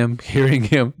 watching him, hearing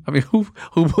him, I mean, who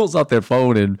pulls out their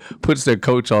phone and puts their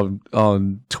coach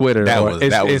on Twitter? That or was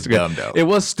Instagram? dumb, though. It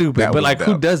was stupid, but like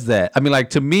who does that? I mean,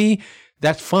 like to me,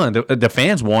 that's fun. The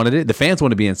fans wanted it. The fans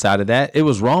want to be inside of that. It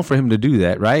was wrong for him to do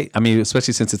that, right? I mean,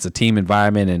 especially since it's a team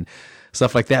environment and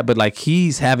stuff like that. But like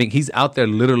he's out there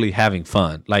literally having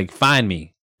fun. Like find me,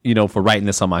 for writing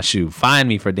this on my shoe. Find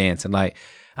me for dancing. Like,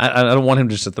 I don't want him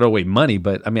just to throw away money,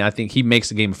 but I mean, I think he makes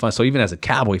the game fun. So even as a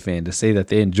Cowboy fan, to say that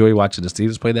they enjoy watching the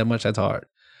Steelers play that much, that's hard.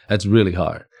 That's really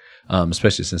hard,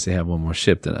 especially since they have one more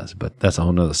ship than us. But that's a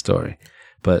whole nother story.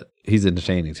 But he's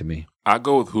entertaining to me. I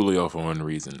go with Julio for one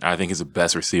reason. I think he's the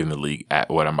best receiver in the league at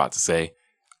what I'm about to say.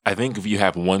 I think if you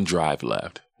have one drive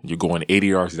left, you're going 80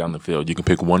 yards down the field, you can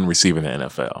pick one receiver in the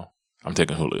NFL. I'm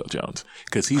taking Julio Jones.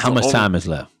 Because he's How much time is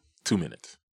left? 2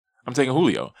 minutes. I'm taking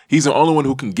Julio. He's the only one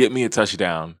who can get me a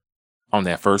touchdown on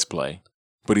that first play,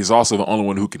 but he's also the only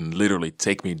one who can literally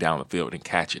take me down the field and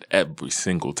catch it every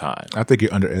single time. I think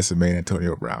you're underestimating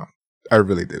Antonio Brown. I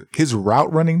really do. His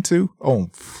route running too.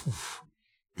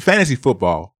 Fantasy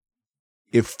football,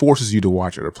 it forces you to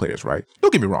watch other players, right?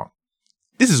 Don't get me wrong.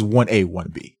 This is 1A,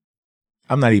 1B.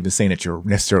 I'm not even saying that you're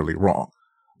necessarily wrong,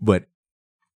 but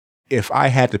if I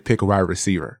had to pick a wide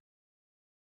receiver,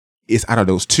 it's out of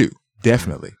those two,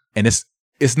 definitely. And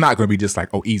it's not going to be just like,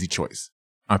 easy choice.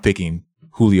 I'm picking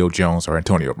Julio Jones or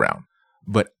Antonio Brown.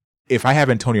 But if I have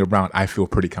Antonio Brown, I feel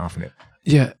pretty confident.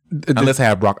 Yeah. Unless I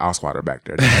have Brock Osweiler back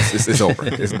there. It's over.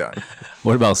 It's done.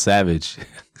 What about Savage?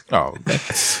 Oh,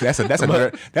 that's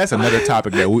another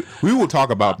topic that we will talk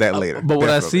about that later. But what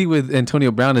I see with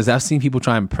Antonio Brown is I've seen people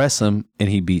try and press him and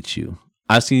he beats you.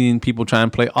 I've seen people try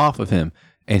and play off of him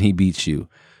and he beats you.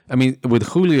 I mean, with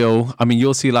Julio, I mean,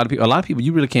 you'll see a lot of people,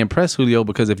 you really can't press Julio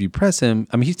because if you press him,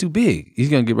 I mean, he's too big. He's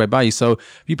going to get right by you. So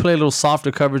if you play a little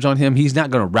softer coverage on him, he's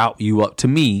not going to route you up. To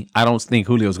me, I don't think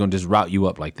Julio's going to just route you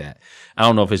up like that. I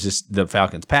don't know if it's just the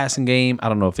Falcons passing game. I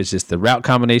don't know if it's just the route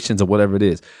combinations or whatever it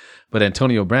is. But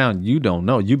Antonio Brown, you don't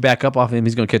know. You back up off him,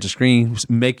 he's going to catch a screen,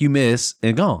 make you miss,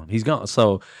 and gone. He's gone.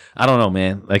 So I don't know,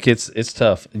 man. Like it's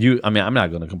tough. I'm not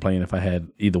going to complain if I had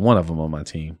either one of them on my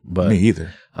team. But me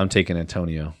either. I'm taking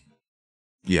Antonio.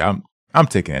 Yeah, I'm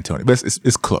taking Antonio, but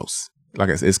it's close. Like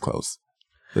I said, it's close.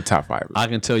 The top five. I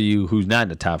can tell you who's not in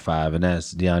the top five, and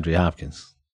that's DeAndre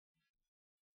Hopkins.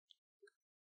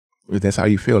 If that's how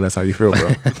you feel, that's how you feel,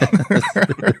 bro.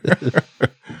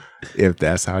 If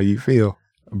that's how you feel.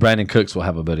 Brandon Cooks will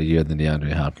have a better year than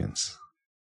DeAndre Hopkins.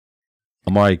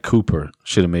 Amari Cooper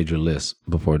should have made your list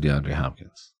before DeAndre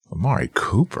Hopkins. Amari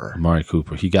Cooper.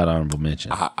 He got honorable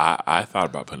mention. I thought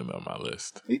about putting him on my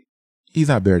list. He's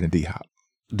not better than D-Hop.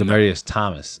 Demaryius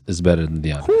Thomas is better than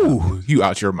DeAndre. Ooh, you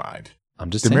out your mind. I'm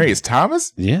just Demaryius saying.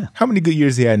 Thomas? Yeah. How many good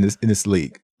years he had in this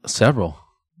league? Several.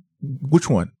 Which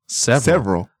one?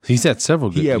 Several. He's had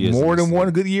several good years. He had more than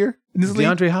one good year in this league?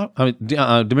 Demaryius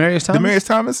Thomas? Demaryius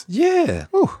Thomas? Yeah.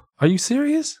 Ooh. Are you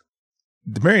serious?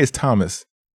 Demaryius Thomas,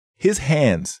 his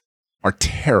hands are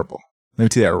terrible. Let me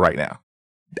tell you that right now.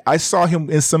 I saw him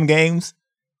in some games.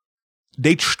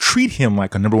 they treat him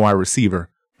like a number one receiver,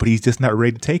 but he's just not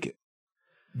ready to take it.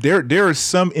 There are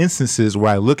some instances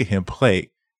where I look at him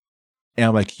play, and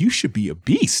I'm like, you should be a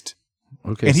beast,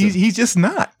 Okay, and so he's just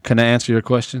not. can I answer your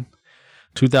question?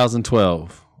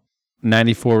 2012,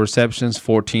 94 receptions,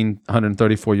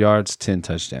 1,434 yards, 10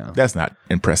 touchdowns. That's not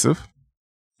impressive.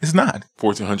 It's not.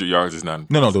 1,400 yards is not.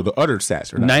 No, the other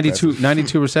stats are not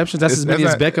 92 receptions. That's as many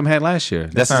as Beckham had last year.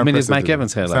 That's as many as Mike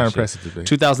Evans had last year.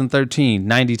 2013,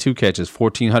 92 catches,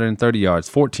 1,430 yards,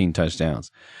 14 touchdowns.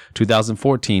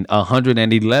 2014,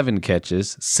 111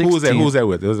 catches, 16. Who was that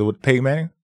with? Was it with Peyton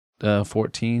Manning?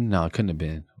 14? No, it couldn't have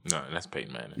been. No, that's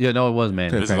Peyton Manning. Yeah, no, it was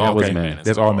Manning. This is That all was Peyton Manning. Manning.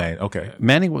 That's all Manning. Okay.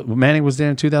 Manning was there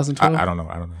in 2012? I don't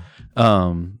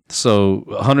know. So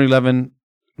 111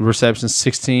 receptions,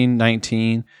 16,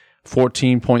 19,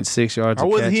 14.6 yards How a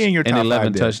was catch, he in your and top 11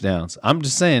 5 then? touchdowns. I'm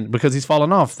just saying because he's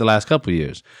fallen off the last couple of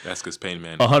years. That's because Peyton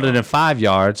Manning. 105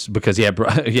 yards because he had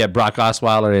Brock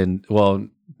Osweiler and, well,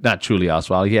 not truly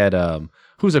Osweiler. He had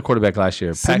who's their quarterback last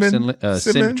year?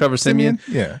 Trevor Siemian.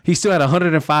 Yeah. He still had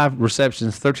 105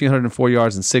 receptions, 1,304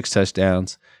 yards, and 6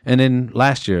 touchdowns. And then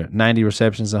last year, 90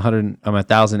 receptions,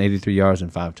 1,083 yards,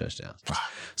 and 5 touchdowns.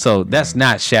 So that's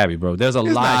not shabby, bro. There's a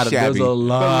lot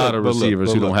of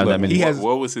receivers who don't have that many.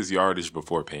 What was his yardage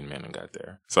before Peyton Manning got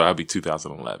there? So that'd be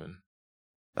 2011.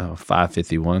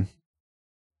 551.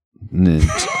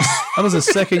 That was his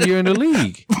second year in the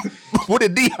league. What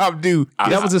did D-Hop do?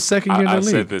 That was his second year in the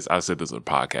league. I've said this on the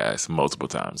podcast multiple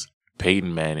times.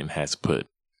 Peyton Manning has put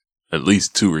at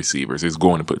least 2 receivers. He's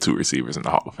going to put 2 receivers in the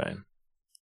Hall of Fame.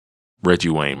 Reggie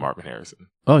Wayne, Marvin Harrison.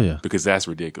 Oh, yeah. Because that's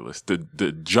ridiculous.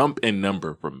 The jump in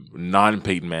number from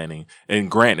non-Peyton Manning, and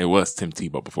granted, it was Tim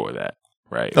Tebow before that,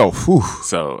 right? Oh, whew.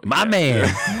 So My man.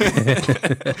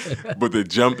 But the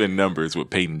jump in numbers with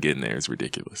Peyton getting there is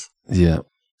ridiculous. Yeah.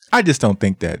 I just don't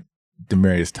think that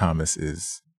Demaryius Thomas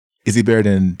is he better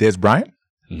than Dez Bryant?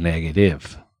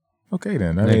 Negative. Okay,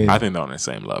 then. I think they're on the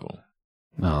same level.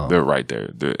 No. They're right there.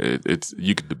 It's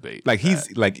you could debate. like he's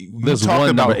that. like There's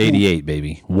one number 88,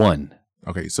 baby. One.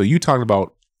 Okay, so you talked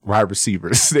about wide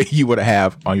receivers that you would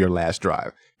have on your last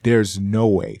drive. There's no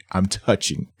way I'm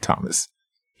touching Thomas.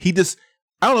 I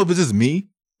don't know if this is me,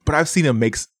 but I've seen him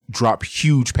drop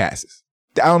huge passes.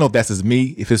 I don't know if that's just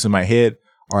me, if it's in my head,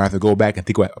 or I have to go back and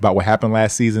think about what happened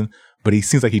last season. But he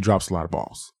seems like he drops a lot of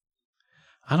balls.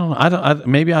 I don't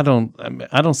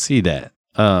see that.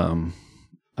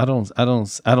 I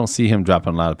don't see him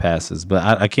dropping a lot of passes, but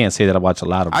I can't say that I watch a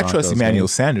lot of Broncos I trust Emmanuel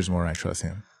games. Sanders more than I trust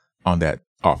him on that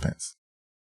offense.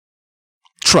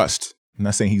 Trust. I'm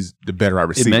not saying he's the better wide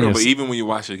receiver. Emmanuel- But even when you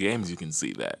watch the games, you can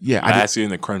see that. Yeah, Last year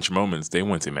in the crunch moments, they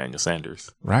went to Emmanuel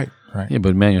Sanders. Right. Yeah, but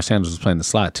Emmanuel Sanders was playing the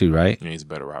slot too, right? Yeah, he's a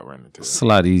better route runner too. It's a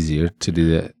lot easier to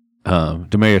do that.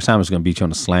 Demaryius Thomas is going to beat you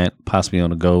on a slant, possibly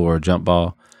on a go or a jump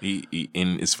ball. And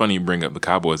it's funny you bring up the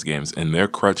Cowboys games and their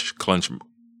crunch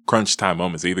time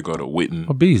moments. They either go to Witten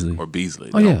Or Beasley.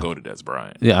 They Oh, don't yeah. go to Des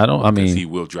Bryant. Yeah, Because he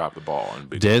will drop the ball. In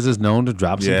big Dez is known to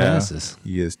drop some passes.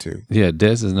 He is too. Yeah,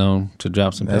 Dez is known to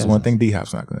drop some That's passes. one thing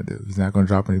D-Hop's not going to do. He's not going to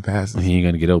drop any passes. He ain't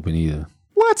going to get open either.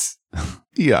 What?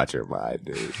 You out your mind,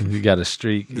 dude. You got a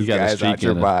streak. You This got a guy's streak out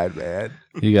your in him. mind, man.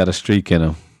 You got a streak in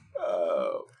him.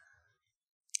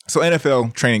 So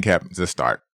NFL training camp just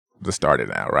started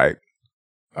now, right?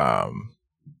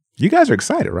 You guys are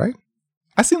excited, right?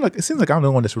 It seems like I'm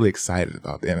the one that's really excited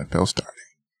about the NFL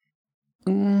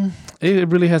starting. It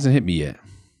really hasn't hit me yet.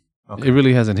 Okay. It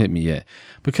really hasn't hit me yet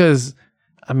because,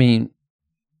 I mean,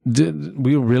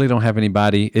 we really don't have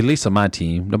anybody, at least on my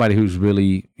team, nobody who's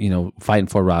really fighting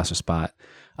for a roster spot.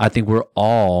 I think we're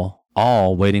all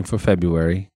waiting for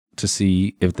February to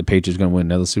see if the Patriots are going to win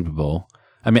another Super Bowl.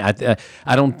 I mean,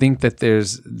 I don't think that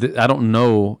I don't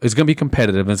know. It's going to be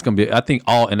competitive. And it's going to be, I think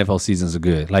all NFL seasons are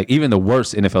good. Like even the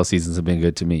worst NFL seasons have been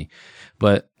good to me.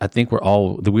 But I think we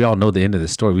all know the end of the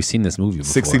story. We've seen this movie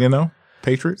before. 16-0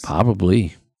 Patriots?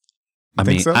 Probably. I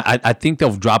think mean, so? I think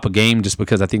they'll drop a game just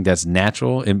because I think that's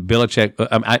natural. And Belichick,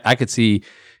 I could see,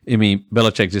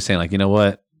 Belichick just saying like, you know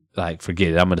what? Like,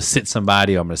 forget it. I'm going to sit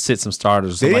somebody. I'm going to sit some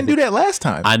starters. They didn't do that last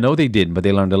time. I know they didn't, but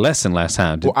they learned a lesson last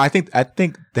time. Well, I think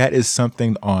that is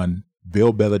something on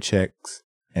Bill Belichick's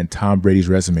and Tom Brady's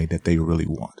resume that they really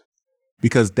want,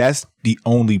 because that's the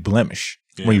only blemish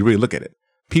when you really look at it.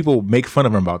 People make fun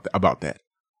of him about that.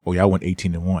 Oh, y'all went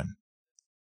 18-1.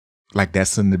 Like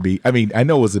that's something to be. I mean, I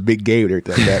know it was a big game and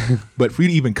everything like that, but for you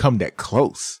to even come that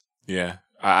close, Yeah.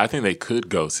 I think they could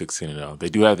go 16-0. They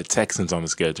do have the Texans on the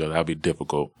schedule. That'll be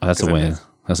difficult. That's a win.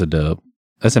 That's a dub.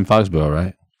 That's in Foxborough,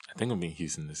 right? I think it'll be in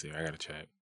Houston this year. I got to check.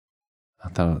 I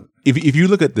thought if you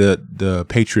look at the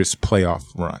Patriots playoff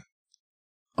run,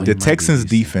 the Texans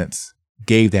defense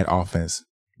gave that offense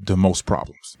the most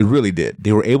problems. It really did.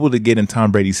 They were able to get in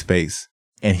Tom Brady's face,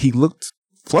 and he looked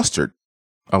flustered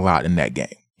a lot in that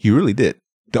game. He really did.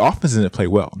 The offense didn't play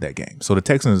well in that game. So the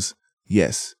Texans,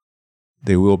 yes,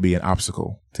 they will be an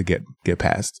obstacle to get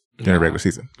past during the regular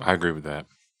season. I agree with that.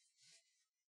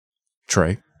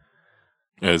 Trey?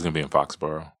 Yeah, it's going to be in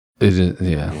Foxborough. Is it?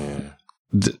 Yeah.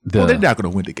 Well, they're not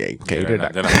going to win the game. Okay, they're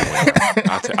not going to win.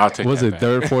 I'll take Was that it back.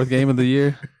 third, fourth game of the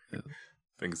year? I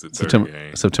think it's the third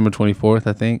game. September 24th,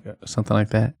 I think, something like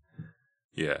that.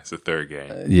 Yeah, it's the third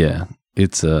game. Yeah,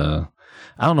 it's I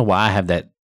don't know why I have that.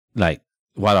 Like,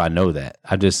 why do I know that?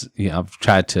 I've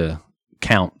tried to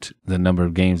count the number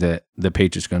of games that the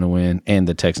Patriots are going to win and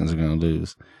the Texans are going to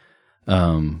lose.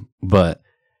 But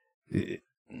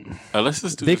let's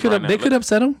just do they this could right now. they could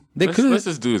upset them. They Let's could.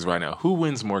 just do this right now. Who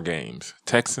wins more games,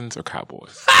 Texans or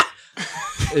Cowboys?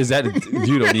 Is that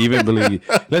you don't even believe?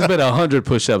 Let's bet 100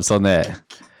 push-ups on that.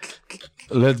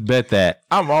 Let's bet that.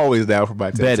 I'm always down for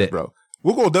my Texans, it. bro.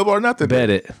 We'll go double or nothing. Bet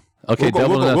it. Okay,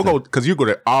 double or we'll nothing. go because you're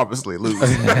going to obviously lose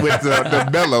with the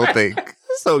Melo thing.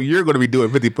 So you're going to be doing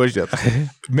 50 push-ups.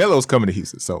 Melo's coming to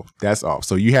Houston, so that's off.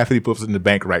 So you have 50 push-ups in the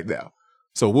bank right now.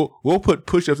 So we'll put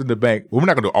push-ups in the bank. Well, we're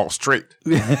not going to do all straight.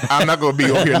 I'm not going to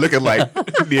be over here looking like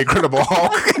the Incredible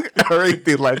Hulk or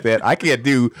anything like that. I can't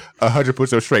do 100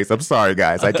 push-ups straight. I'm sorry,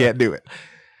 guys. I can't do it.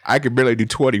 I can barely do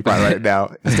 20 probably right now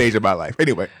at the stage of my life.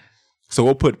 Anyway, so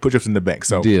we'll put push-ups in the bank.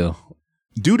 So Deal.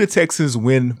 do the Texans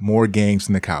win more games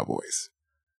than the Cowboys?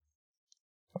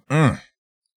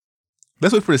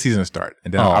 Let's wait for the season to start,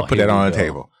 and then I'll put that on the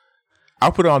table.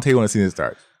 I'll put it on the table when the season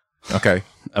starts. Okay.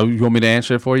 Oh, you want me to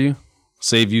answer it for you?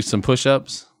 Save you some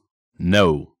push-ups?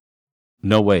 No.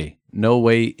 No way. No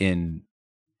way in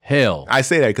hell. I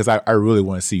say that because I really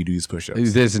want to see you do these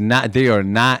push-ups. They are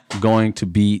not going to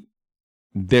beat.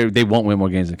 They won't win more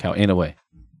games than Cowboys. Ain't no way.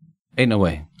 Ain't no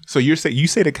way. So you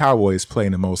say the Cowboys play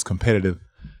in the most competitive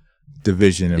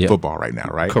division in football right now,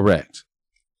 right? Correct.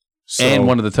 So, And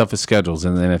one of the toughest schedules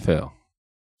in the NFL.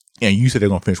 And you said they're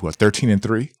going to finish, what,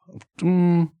 13-3?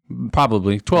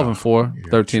 Probably 12-4,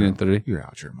 13-3. You're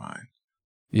out your mind.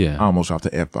 Yeah. I almost dropped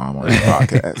the F-bomb on this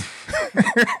podcast.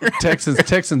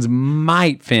 Texans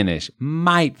might finish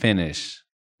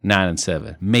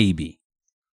 9-7, maybe.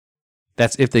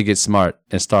 That's if they get smart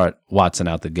and start Watson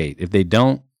out the gate. If they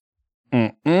don't,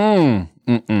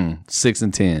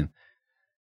 6-10.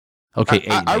 Okay,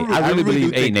 8-8. I really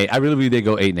believe 8-8. I really believe they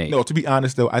go 8-8. No, to be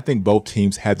honest though, I think both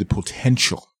teams have the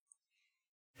potential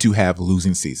to have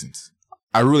losing seasons.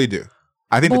 I really do.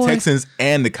 I think the Texans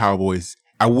and the Cowboys,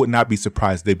 I would not be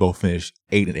surprised if they both finish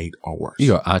 8-8 or worse.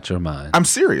 You are out your mind. I'm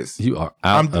serious. You are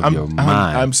out of your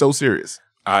mind. I'm so serious.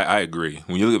 I agree.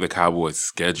 When you look at the Cowboys'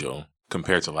 schedule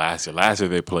compared to last year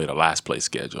they played a last place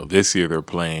schedule. This year they're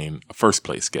playing a first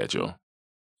place schedule.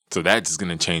 So that's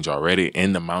going to change already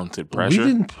in the mounted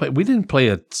pressure. We didn't play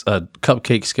a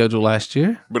cupcake schedule last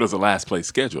year. But it was a last place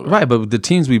schedule. Right, but the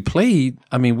teams we played,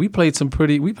 I mean, we played some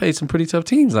pretty tough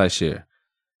teams last year.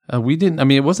 We didn't. I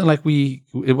mean, it wasn't like we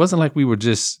were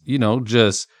just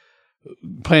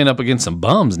playing up against some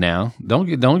bums. Now, don't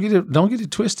get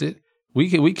it twisted.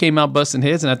 We came out busting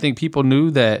heads, and I think people knew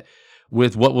that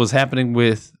with what was happening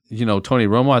with Tony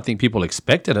Romo. I think people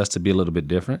expected us to be a little bit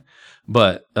different,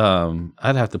 but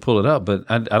I'd have to pull it up. But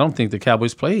I don't think the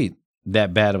Cowboys played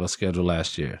that bad of a schedule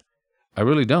last year. I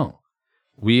really don't.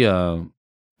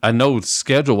 I know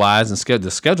schedule wise, and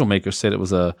the schedule maker said it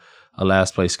was a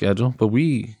last place schedule, but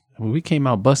we came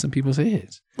out busting people's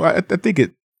heads. Well, I think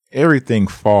everything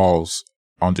falls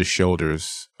on the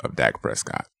shoulders of Dak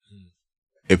Prescott.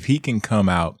 If he can come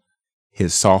out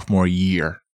his sophomore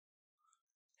year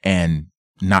and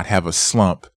not have a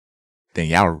slump, then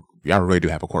y'all really do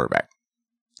have a quarterback,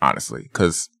 honestly.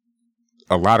 Because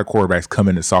a lot of quarterbacks come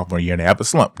in the sophomore year and they have a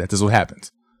slump. That's just what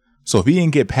happens. So if he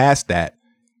didn't get past that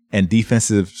and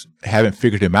defensives haven't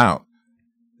figured him out,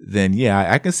 then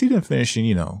I can see them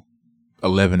finishing,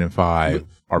 11-5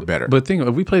 or better. But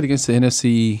we played against the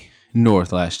NFC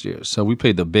North last year. So we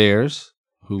played the Bears,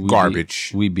 who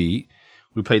we beat.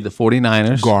 We played the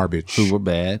 49ers, garbage, who were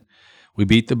bad. We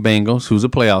beat the Bengals, who's a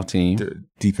playoff team. The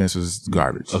defense was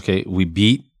garbage. Okay, we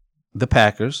beat the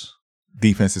Packers.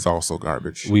 Defense is also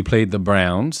garbage. We played the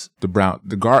Browns.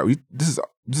 This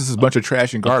is a bunch of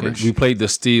trash and garbage. Okay. We played the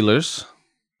Steelers.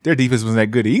 Their defense wasn't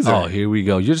that good either. Oh, here we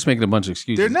go. You're just making a bunch of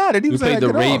excuses. They're not. We played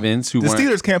the Ravens, the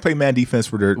Steelers can't play man defense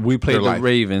for their. We played their the life.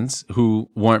 Ravens, who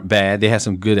weren't bad. They had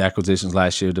some good acquisitions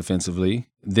last year defensively.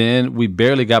 Then we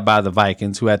barely got by the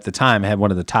Vikings, who at the time had one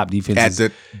of the top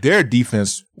defenses. Their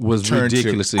defense was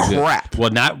ridiculously crap. Good. Well,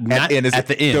 not at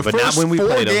the end, but not when we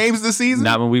played them. Games of the season.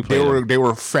 Not when we played them. They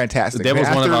were fantastic. That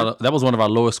was one of our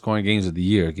lowest scoring games of the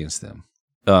year against them.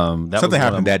 That Something was happened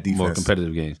one to of that more defense.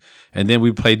 competitive games. And then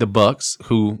we played the Bucks,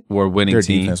 who were a winning Their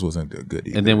team. defense wasn't good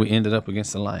either. And then we ended up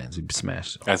against the Lions. We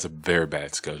smashed them. That's a very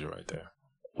bad schedule right there.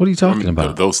 What are you talking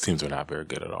about? Those teams are not very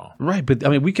good at all. Right, but I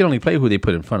mean, we can only play who they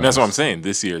put in front of That's us. what I'm saying.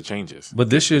 This year it changes. But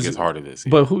this year's It gets harder this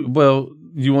year. But who? Well,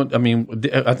 you want? I mean,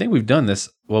 I think we've done this.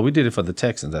 Well, we did it for the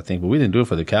Texans, I think, but we didn't do it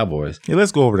for the Cowboys. Yeah,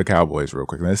 let's go over the Cowboys real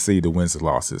quick. Let's see the wins and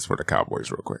losses for the Cowboys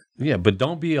real quick. Yeah, but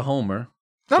don't be a homer,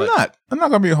 I'm not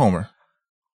going to be a homer.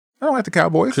 I don't like the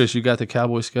Cowboys. Chris. You got the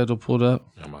Cowboy schedule pulled up.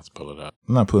 I'm about to pull it up.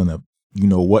 I'm not putting up you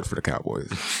know what for the Cowboys.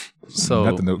 So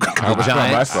Nothing to Cowboys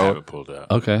Giants- I have it pulled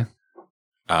up. okay,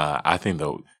 I think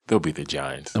they'll beat the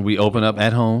Giants. and we open up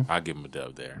at home. I'll give them a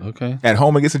dub there. Okay, At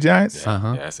home against the Giants? Yeah,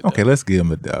 Uh-huh. yeah, that's a Okay, dub. let's give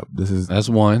them a dub. This is that's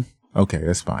one. okay,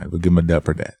 that's fine. We'll give them a dub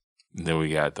for that. Then we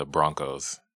got the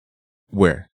Broncos.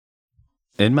 Where?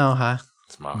 In Mile High,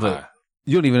 It's my But- high.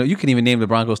 you don't even. You can even name the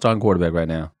Broncos starting quarterback right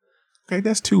now. Okay,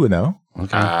 that's 2-0.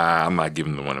 Okay, I'm not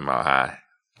giving the one in Mile High.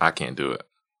 I can't do it.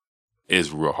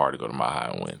 It's real hard to go to Mile High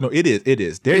and win. No, it is. It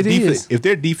is. Their It defense. is. If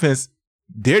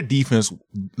their defense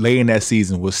late in that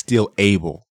season was still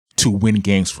able to win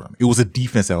games from. It was a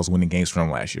defense that was winning games from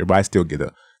last year, but I still get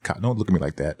a. Don't look at me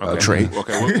like that, Trey.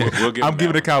 Okay, we'll give I'm them giving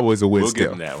the that one. Cowboys a win We'll give still.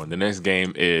 them that one. The next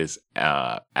game is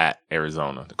at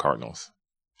Arizona, the Cardinals.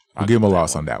 I'll give them a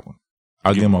loss on that one.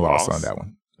 I'll give them a loss loss. on that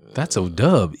one. that's a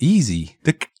dub. Easy.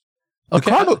 The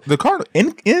Cardinal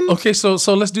in Okay, so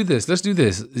let's do this.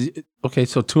 Okay,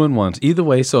 so 2-1. Either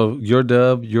way, so your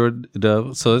dub.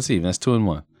 So let's even. That's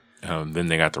 2-1. Then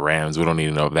they got the Rams. We don't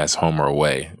even know if that's home or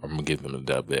away. I'm gonna give them a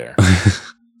dub there.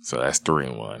 So that's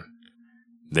 3-1.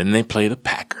 Then they play the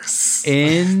Packers.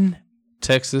 In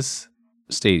Texas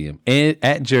Stadium and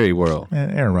at Jerry World.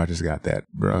 Man, Aaron Rodgers got that,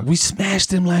 bro. We smashed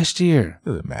them last year.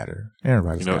 Doesn't matter. Aaron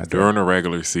Rodgers You know, got during the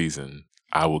regular season,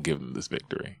 I will give them this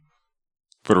victory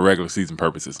for the regular season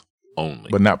purposes only,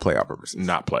 that, but not playoff purposes.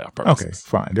 not playoff Okay, purposes.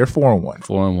 fine. They're 4-1.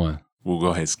 4-1. We'll go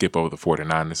ahead and skip over the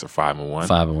 49ers or 5-1,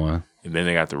 5-1. and then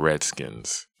they got the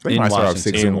Redskins They In might start off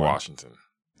Washington. 6-1. in Washington.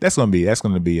 That's gonna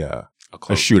be a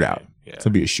close shootout. game. Yeah, It's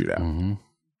gonna be a shootout. Mm-hmm.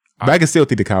 But I can still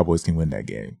think the Cowboys can win that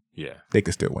game. yeah. They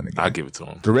can still win the game. I'll give it to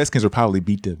them. The Redskins will probably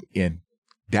beat them in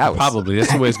Dallas. Probably.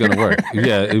 That's the way it's going to work.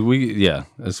 That's the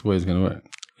way it's going to work.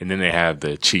 And then they have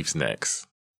the Chiefs next.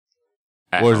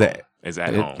 At Where's home. that? It's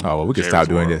at It- home. Oh well, we can Jerry's stop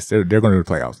doing World. this. They're going to the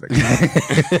playoffs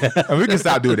next year. I mean, we can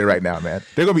stop doing it right now, man.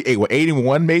 They're going to be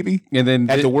 8-1 maybe And then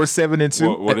at the worst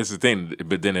 7-2. Well, that's the thing.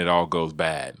 But then it all goes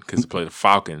bad because they play the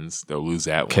Falcons. They'll lose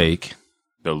that one. cake.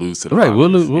 They'll lose to the Right. We'll,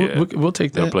 Falcons. lose, Yeah. we'll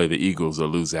take They'll that. play the Eagles. They'll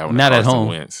lose that one. Not at Carson home.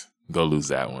 Wentz, they'll lose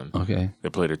that one. Okay. They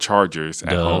play the Chargers at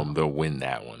Duh. home. They'll win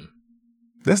that one.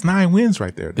 That's 9 wins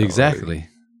right there. though, Exactly.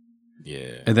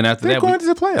 Yeah. And then after They're that, going to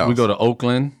the playoffs. we go to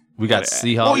Oakland. We got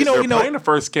Seahawks. Well, you know- They're playing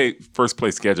the first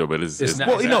place schedule, but it's It's not.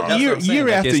 Well, you know, that's what I'm saying. year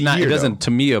Like, after it's not, year, it doesn't though.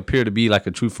 to me appear to be like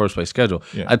a true first place schedule.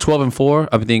 Yeah. At 12-4,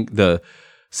 I think the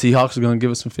Seahawks are going to give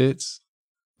us some fits.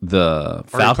 The Are they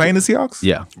Falcons playing the Seahawks?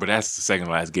 Yeah, but that's the second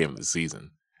last game of the season.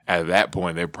 At that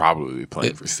point, they're probably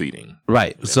playing for seeding.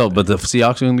 right. So, but the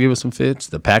Seahawks are going to give us some fits.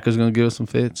 The Packers are going to give us some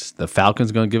fits. The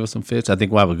Falcons are going to give us some fits. I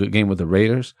think we'll have a good game with the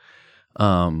Raiders.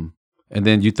 And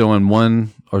then you throw in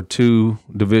 1 or 2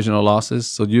 divisional losses.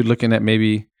 So you're looking at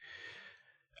maybe,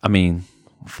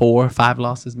 4 or 5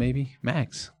 losses maybe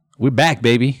max. We're back,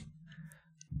 baby.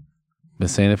 Been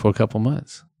saying it for a couple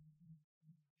months.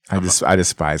 I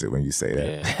despise it when you say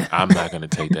that. Yeah, I'm not going to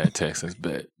take that Texans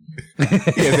bet.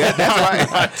 Yeah,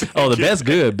 that's right. Oh, the bet's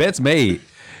good. Bet's made.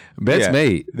 Bet's Yeah.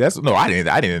 made.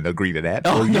 I didn't agree to that.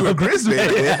 Oh, Oh, you no, and Chris made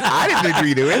it. I didn't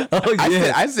agree to it. Oh,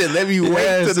 yeah. I said let me wait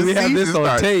Yes, till the we have season this on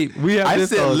starts. tape. We have I this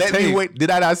said on let tape. me wait. Did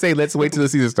I not say let's wait till the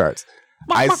season starts?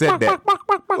 I said that.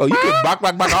 Oh, you can bark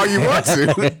all you want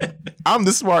to. I'm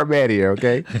the smart man here,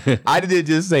 okay? I didn't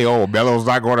just say, oh, Melo's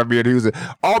not going to be in Houston.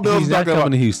 All Melo's He's not going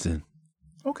coming to Houston.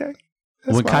 Okay.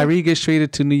 That's When fine. Kyrie gets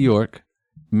traded to New York,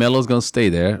 Melo's going to stay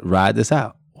there. Ride this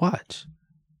out. Watch.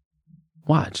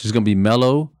 It's going to be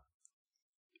Melo,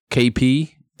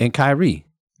 KP, and Kyrie.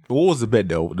 What was the bet,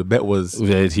 though? The bet was,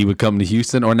 That he would come to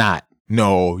Houston or not.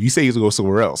 no, you say he's going to go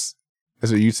somewhere else.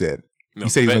 That's what you said. No, You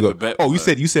said he's the going to bet go. Oh, you was-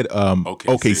 said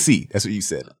OKC. That's what you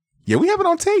said. Yeah, we have it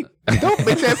on tape. Don't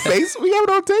make that face. We have it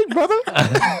on tape,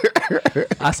 brother.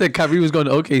 I said Kyrie was going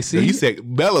to OKC. No, you said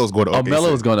Melo's going to OKC. Oh,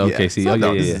 Melo's going to OKC. So, Oh,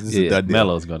 no, yeah, this is a yeah. done deal.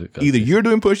 Melo's going to go. Either you're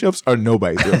doing push-ups or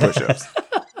nobody's doing push-ups.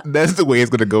 That's the way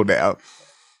it's going to go down.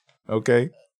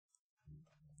 Okay?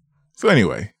 So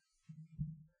anyway.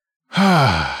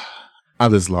 I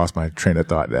just lost my train of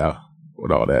thought now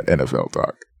with all that NFL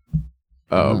talk.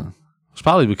 It's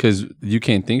probably because you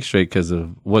can't think straight because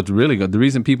of what's really good. The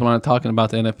reason people aren't talking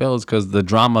about the NFL is because the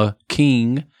drama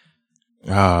king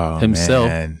Oh, himself.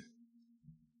 man.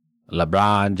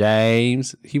 LeBron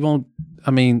James. He won't.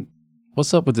 I mean,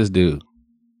 what's up with this dude?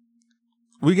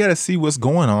 We got to see what's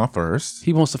going on first.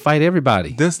 He wants to fight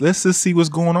everybody. Let's just see what's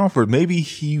going on first. Maybe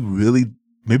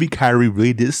Kyrie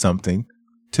really did something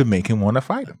to make him want to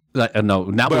fight him. Like, no,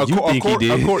 not But what you think he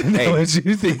did. hey, Not what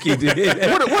you think he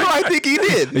did. what do I think he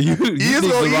did? You think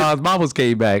LeBron's mamas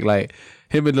came back like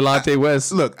him and Delonte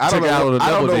West? Look, I don't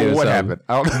know what happened.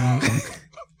 I don't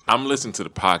I'm listening to the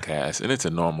podcast, and it's a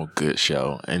normal good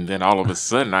show. And then all of a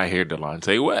sudden, I hear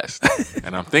Delonte West.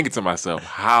 And I'm thinking to myself,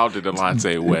 how did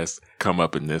Delonte West come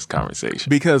up in this conversation?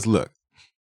 Because, look,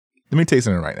 let me tell you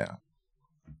something right now.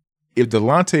 If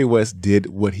Delonte West did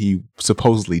what he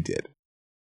supposedly did,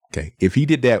 okay, if he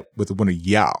did that with one of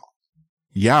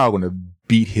y'all going to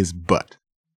beat his butt,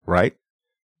 right?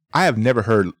 I have never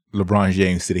heard LeBron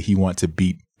James say that he wants to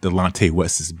beat Delonte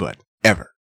West's butt, ever.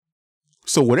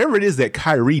 So whatever it is that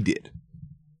Kyrie did,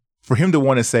 for him to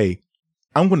want to say,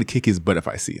 I'm going to kick his butt if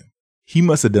I see him, he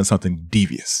must have done something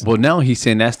devious. Well, now he's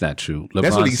saying that's not true. LeBron's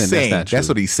That's what he's saying. That's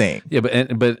what he's saying. Yeah,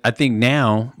 but I think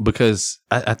now, because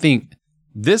I think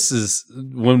this is,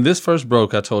 when this first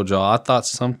broke, I told y'all, I thought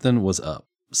something was up.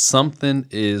 Something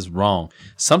is wrong.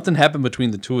 Something happened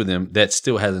between the two of them that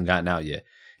still hasn't gotten out yet.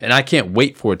 And I can't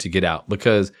wait for it to get out,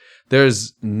 because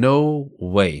there's no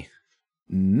way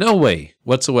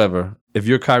whatsoever, if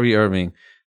you're Kyrie Irving,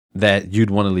 that you'd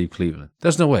want to leave Cleveland.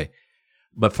 There's no way.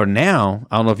 But for now,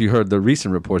 I don't know if you heard the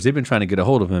recent reports, they've been trying to get a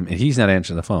hold of him, and he's not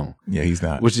answering the phone. Yeah, he's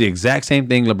not. Which is the exact same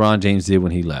thing LeBron James did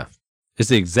when he left. It's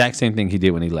the exact same thing he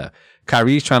did when he left.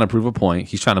 Kyrie's trying to prove a point.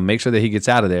 He's trying to make sure that he gets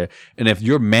out of there. And if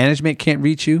your management can't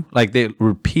reach you, like they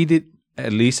repeated,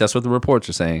 at least that's what the reports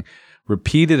are saying,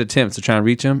 repeated attempts to try and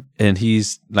reach him, and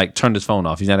he's like turned his phone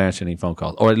off. He's not answering any phone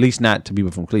calls, or at least not to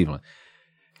people from Cleveland.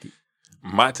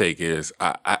 My take is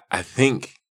I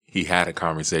think he had a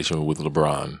conversation with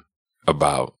LeBron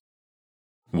about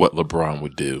what LeBron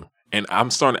would do. And I'm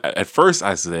starting, at first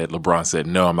I said, LeBron said,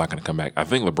 no, I'm not going to come back. I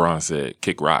think LeBron said,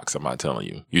 kick rocks. I'm not telling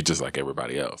you. You're just like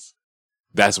everybody else.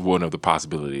 That's one of the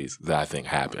possibilities that I think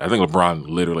happened. I think LeBron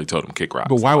literally told him kick rocks.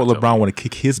 But why would LeBron want to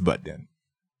kick his butt then?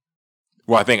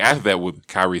 Well, I think after that, with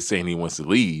Kyrie saying he wants to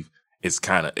leave, it's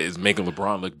making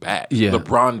LeBron look bad. Yeah.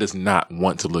 LeBron does not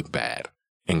want to look bad.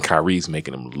 And Kyrie's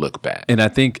making him look bad. And I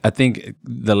think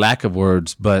the lack of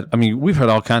words, but I mean, we've heard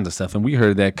all kinds of stuff, and we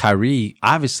heard that Kyrie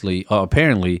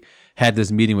apparently had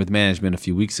this meeting with management a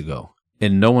few weeks ago,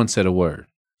 and no one said a word.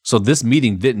 So this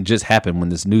meeting didn't just happen when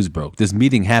this news broke. This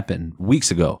meeting happened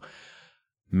weeks ago.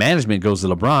 Management goes to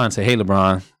LeBron and say, hey,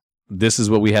 LeBron, this is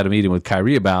what we had a meeting with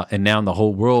Kyrie about, and now the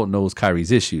whole world knows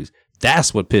Kyrie's issues.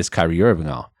 That's what pissed Kyrie Irving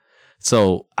off.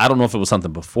 So I don't know if it was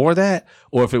something before that,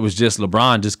 or if it was just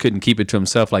LeBron just couldn't keep it to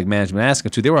himself like management asked him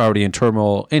to. They were already in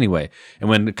turmoil anyway. And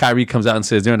when Kyrie comes out and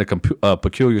says they're in a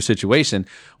peculiar situation,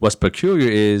 what's peculiar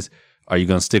is, are you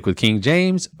going to stick with King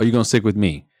James, or are you going to stick with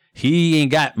me? He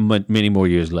ain't got many more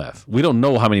years left. We don't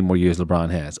know how many more years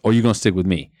LeBron has. Or are you going to stick with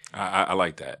me? I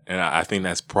like that. And I think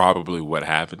that's probably what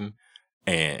happened.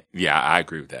 And yeah, I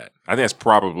agree with that. I think that's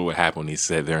probably what happened when he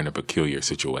said they're in a peculiar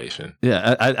situation.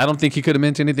 Yeah, I don't think he could have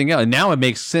meant anything else. And now it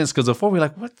makes sense, because before we're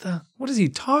like, what is he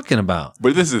talking about?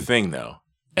 But this is the thing, though.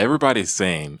 Everybody's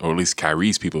saying, or at least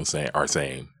Kyrie's people are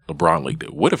saying LeBron leaked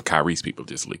it. What if Kyrie's people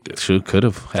just leaked it? Sure, could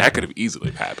have. That could have easily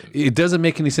happened. It doesn't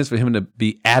make any sense for him to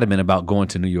be adamant about going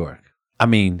to New York. I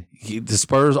mean, the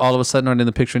Spurs all of a sudden aren't in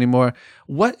the picture anymore.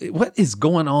 What is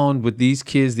going on with these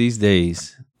kids these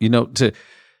days? You know,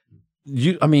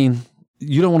 you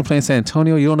don't want to play in San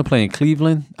Antonio. You don't want to play in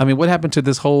Cleveland. I mean, what happened to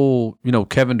this whole,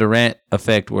 Kevin Durant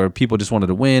effect where people just wanted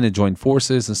to win and join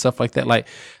forces and stuff like that? Like,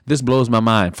 this blows my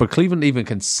mind. For Cleveland to even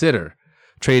consider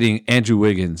trading Andrew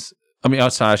Wiggins,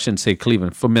 I shouldn't say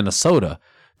Cleveland, for Minnesota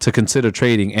to consider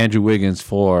trading Andrew Wiggins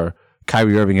for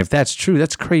Kyrie Irving. If that's true,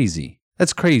 that's crazy.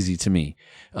 That's crazy to me.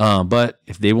 But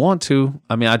if they want to,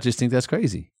 I just think that's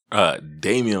crazy.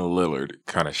 Damian Lillard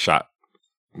kind of shot,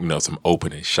 some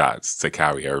opening shots to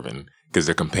Kyrie Irving because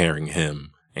they're comparing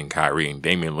him and Kyrie. And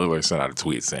Damian Lillard sent out a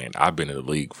tweet saying, I've been in the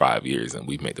league 5 years and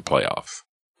we've made the playoffs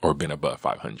or been above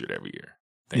 500 every year.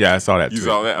 I saw that. You tweet.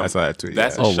 saw that? I saw that tweet.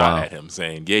 That's yeah. a shot at him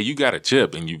saying, yeah, you got a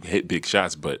chip and you hit big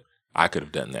shots, but I could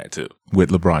have done that too. With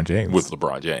LeBron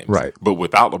James. Right. But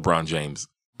without LeBron James,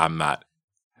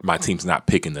 my team's not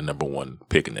picking the number one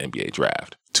pick in the NBA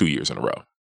draft 2 years in a row.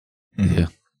 Mm-hmm.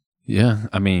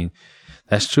 Yeah.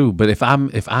 That's true. But if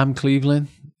I'm Cleveland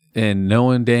and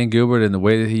knowing Dan Gilbert and the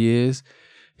way that he is,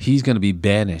 he's going to be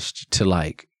banished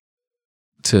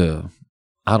to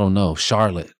I don't know,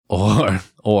 Charlotte or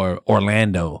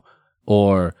Orlando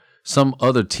or some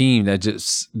other team that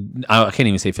just, I can't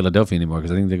even say Philadelphia anymore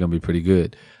because I think they're going to be pretty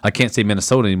good. I can't say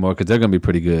Minnesota anymore because they're going to be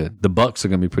pretty good. The Bucks are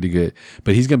going to be pretty good.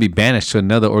 But he's going to be banished to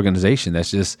another organization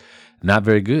that's just not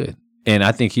very good. And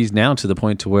I think he's now to the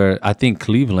point to where I think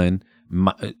Cleveland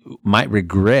might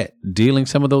regret dealing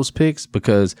some of those picks,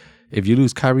 because if you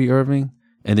lose Kyrie Irving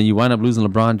and then you wind up losing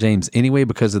LeBron James anyway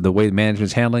because of the way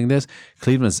management's handling this,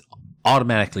 Cleveland's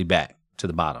automatically back to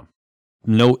the bottom.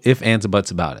 No ifs, ands, or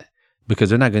buts about it, because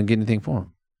they're not going to get anything for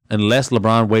him unless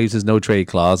LeBron waives his no trade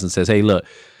clause and says, hey, look,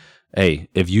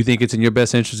 if you think it's in your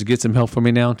best interest to get some help for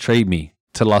me now, trade me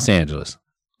to Los Angeles,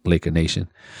 Laker Nation,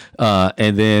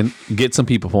 and then get some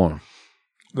people for him.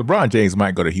 LeBron James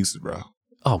might go to Houston, bro.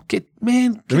 Oh, get Let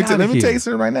me tell you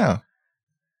something right now.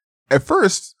 At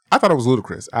first, I thought it was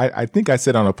ludicrous. I think I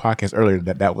said on a podcast earlier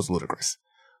that was ludicrous.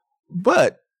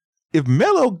 But if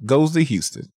Melo goes to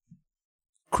Houston,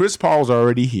 Chris Paul's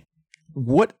already here.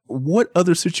 What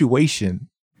other situation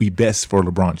be best for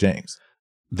LeBron James?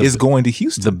 Is going to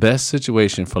Houston. The best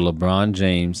situation for LeBron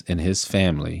James and his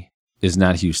family is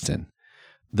not Houston.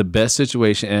 The best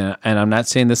situation, and I'm not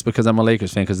saying this because I'm a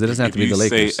Lakers fan, because it doesn't have to be the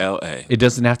Lakers. Say LA. It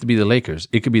doesn't have to be the Lakers.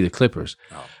 It could be the Clippers.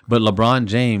 Oh. But LeBron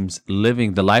James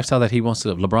living the lifestyle that he wants to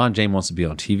live. LeBron James wants to be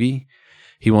on TV.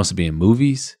 He wants to be in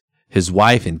movies. His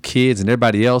wife and kids and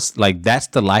everybody else, like, that's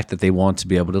the life that they want to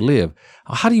be able to live.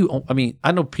 How do you, I mean,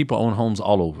 I know people own homes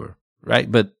all over,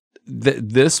 right? But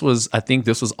I think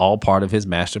this was all part of his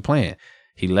master plan.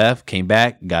 He left, came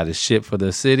back, got his shit for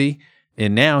the city,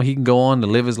 and now he can go on to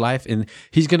live his life. And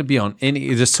he's going to be on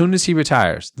as soon as he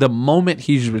retires, the moment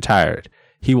he's retired,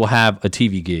 he will have a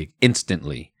TV gig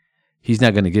instantly. He's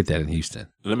not going to get that in Houston.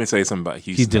 Let me say something about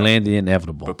Houston. He's delaying the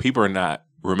inevitable. But people are not.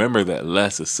 Remember that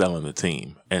Les is selling the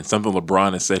team. And something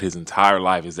LeBron has said his entire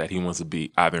life is that he wants to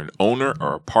be either an owner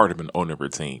or a part of an owner of a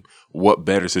team. What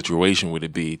better situation would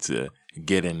it be to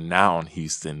get in now in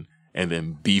Houston and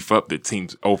then beef up the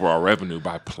team's overall revenue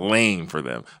by playing for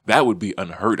them? That would be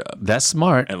unheard of. That's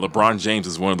smart. And LeBron James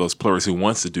is one of those players who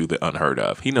wants to do the unheard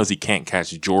of. He knows he can't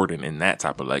catch Jordan in that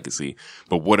type of legacy.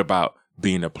 But what about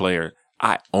being a player?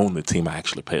 I own the team I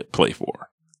actually play for.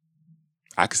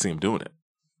 I could see him doing it.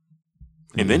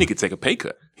 And then he could take a pay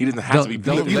cut. He doesn't have to be.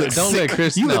 Don't let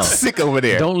Chris. You look sick over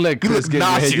there. Don't let Chris get in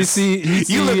your head.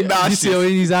 You look nauseous. You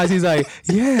see in his eyes. He's like,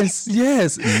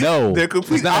 yes. No, they're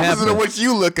complete opposite of what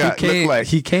you look like.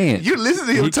 He can't. You listen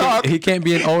to him talk. He can't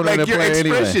be an owner like player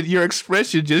anyway. Your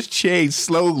expression just changed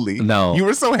slowly. No, you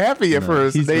were so happy at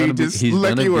first. They just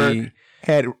looked like you were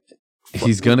had.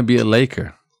 He's gonna be a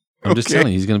Laker. I'm just telling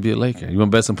you, he's gonna be a Laker. You want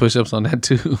to bet some push-ups on that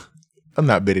too? I'm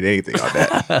not betting anything on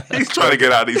that. He's trying to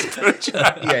get out of these push-ups.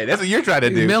 Yeah, that's what you're trying to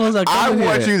do.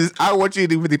 I want you to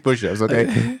do 50 push-ups,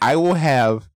 okay? I will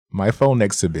have my phone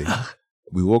next to me.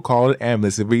 We will call an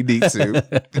ambulance if we need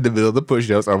to in the middle of the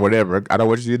push-ups or whatever. I don't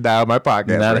want you to die on my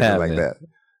podcast or anything like that.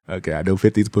 Okay, I know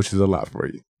 50 push-ups a lot for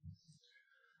you.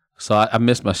 So I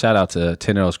missed my shout-out to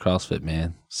 10 Arrows CrossFit,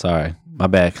 man. Sorry. My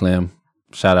bad, Clem.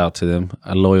 Shout out to them,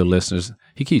 our loyal listeners.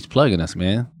 He keeps plugging us,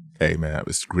 man. Hey, man, that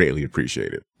was greatly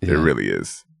appreciated. Yeah. It really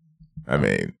is. I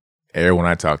mean, everyone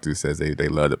I talk to says they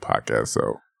love the podcast,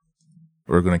 so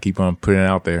we're going to keep on putting it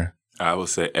out there. I would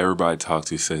say everybody I talk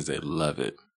to says they love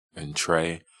it. And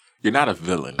Trey, you're not a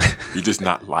villain. You're just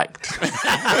not liked.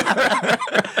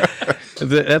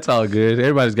 That's all good.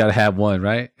 Everybody's got to have one,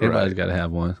 right? Everybody's got to have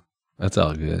one. That's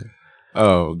all good.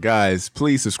 Oh, guys,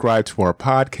 please subscribe to our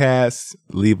podcast.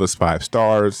 Leave us 5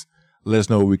 stars. Let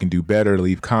us know what we can do better.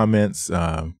 Leave comments.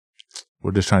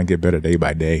 We're just trying to get better day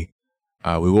by day.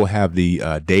 We will have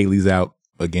the dailies out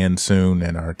again soon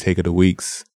and our take of the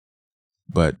weeks.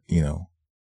 But,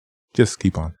 just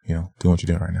keep on, doing what you're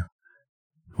doing right now.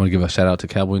 Want to give a shout out to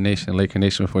Cowboy Nation and Laker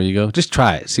Nation before you go? Just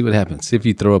try it. See what happens. See if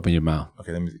you throw up in your mouth.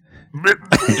 Okay, let me see.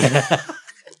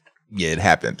 Yeah, it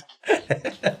happened.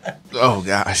 Oh,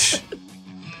 gosh.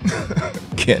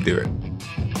 Can't do it.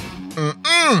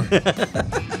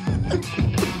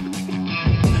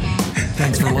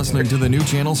 Thanks for listening to the New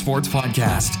Channel Sports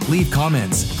Podcast. Leave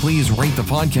comments. Please rate the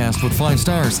podcast with 5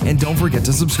 stars. And don't forget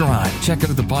to subscribe. Check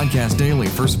out the podcast daily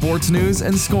for sports news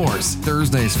and scores.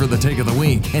 Thursdays for the take of the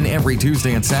week. And every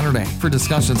Tuesday and Saturday for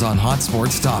discussions on hot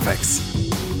sports topics.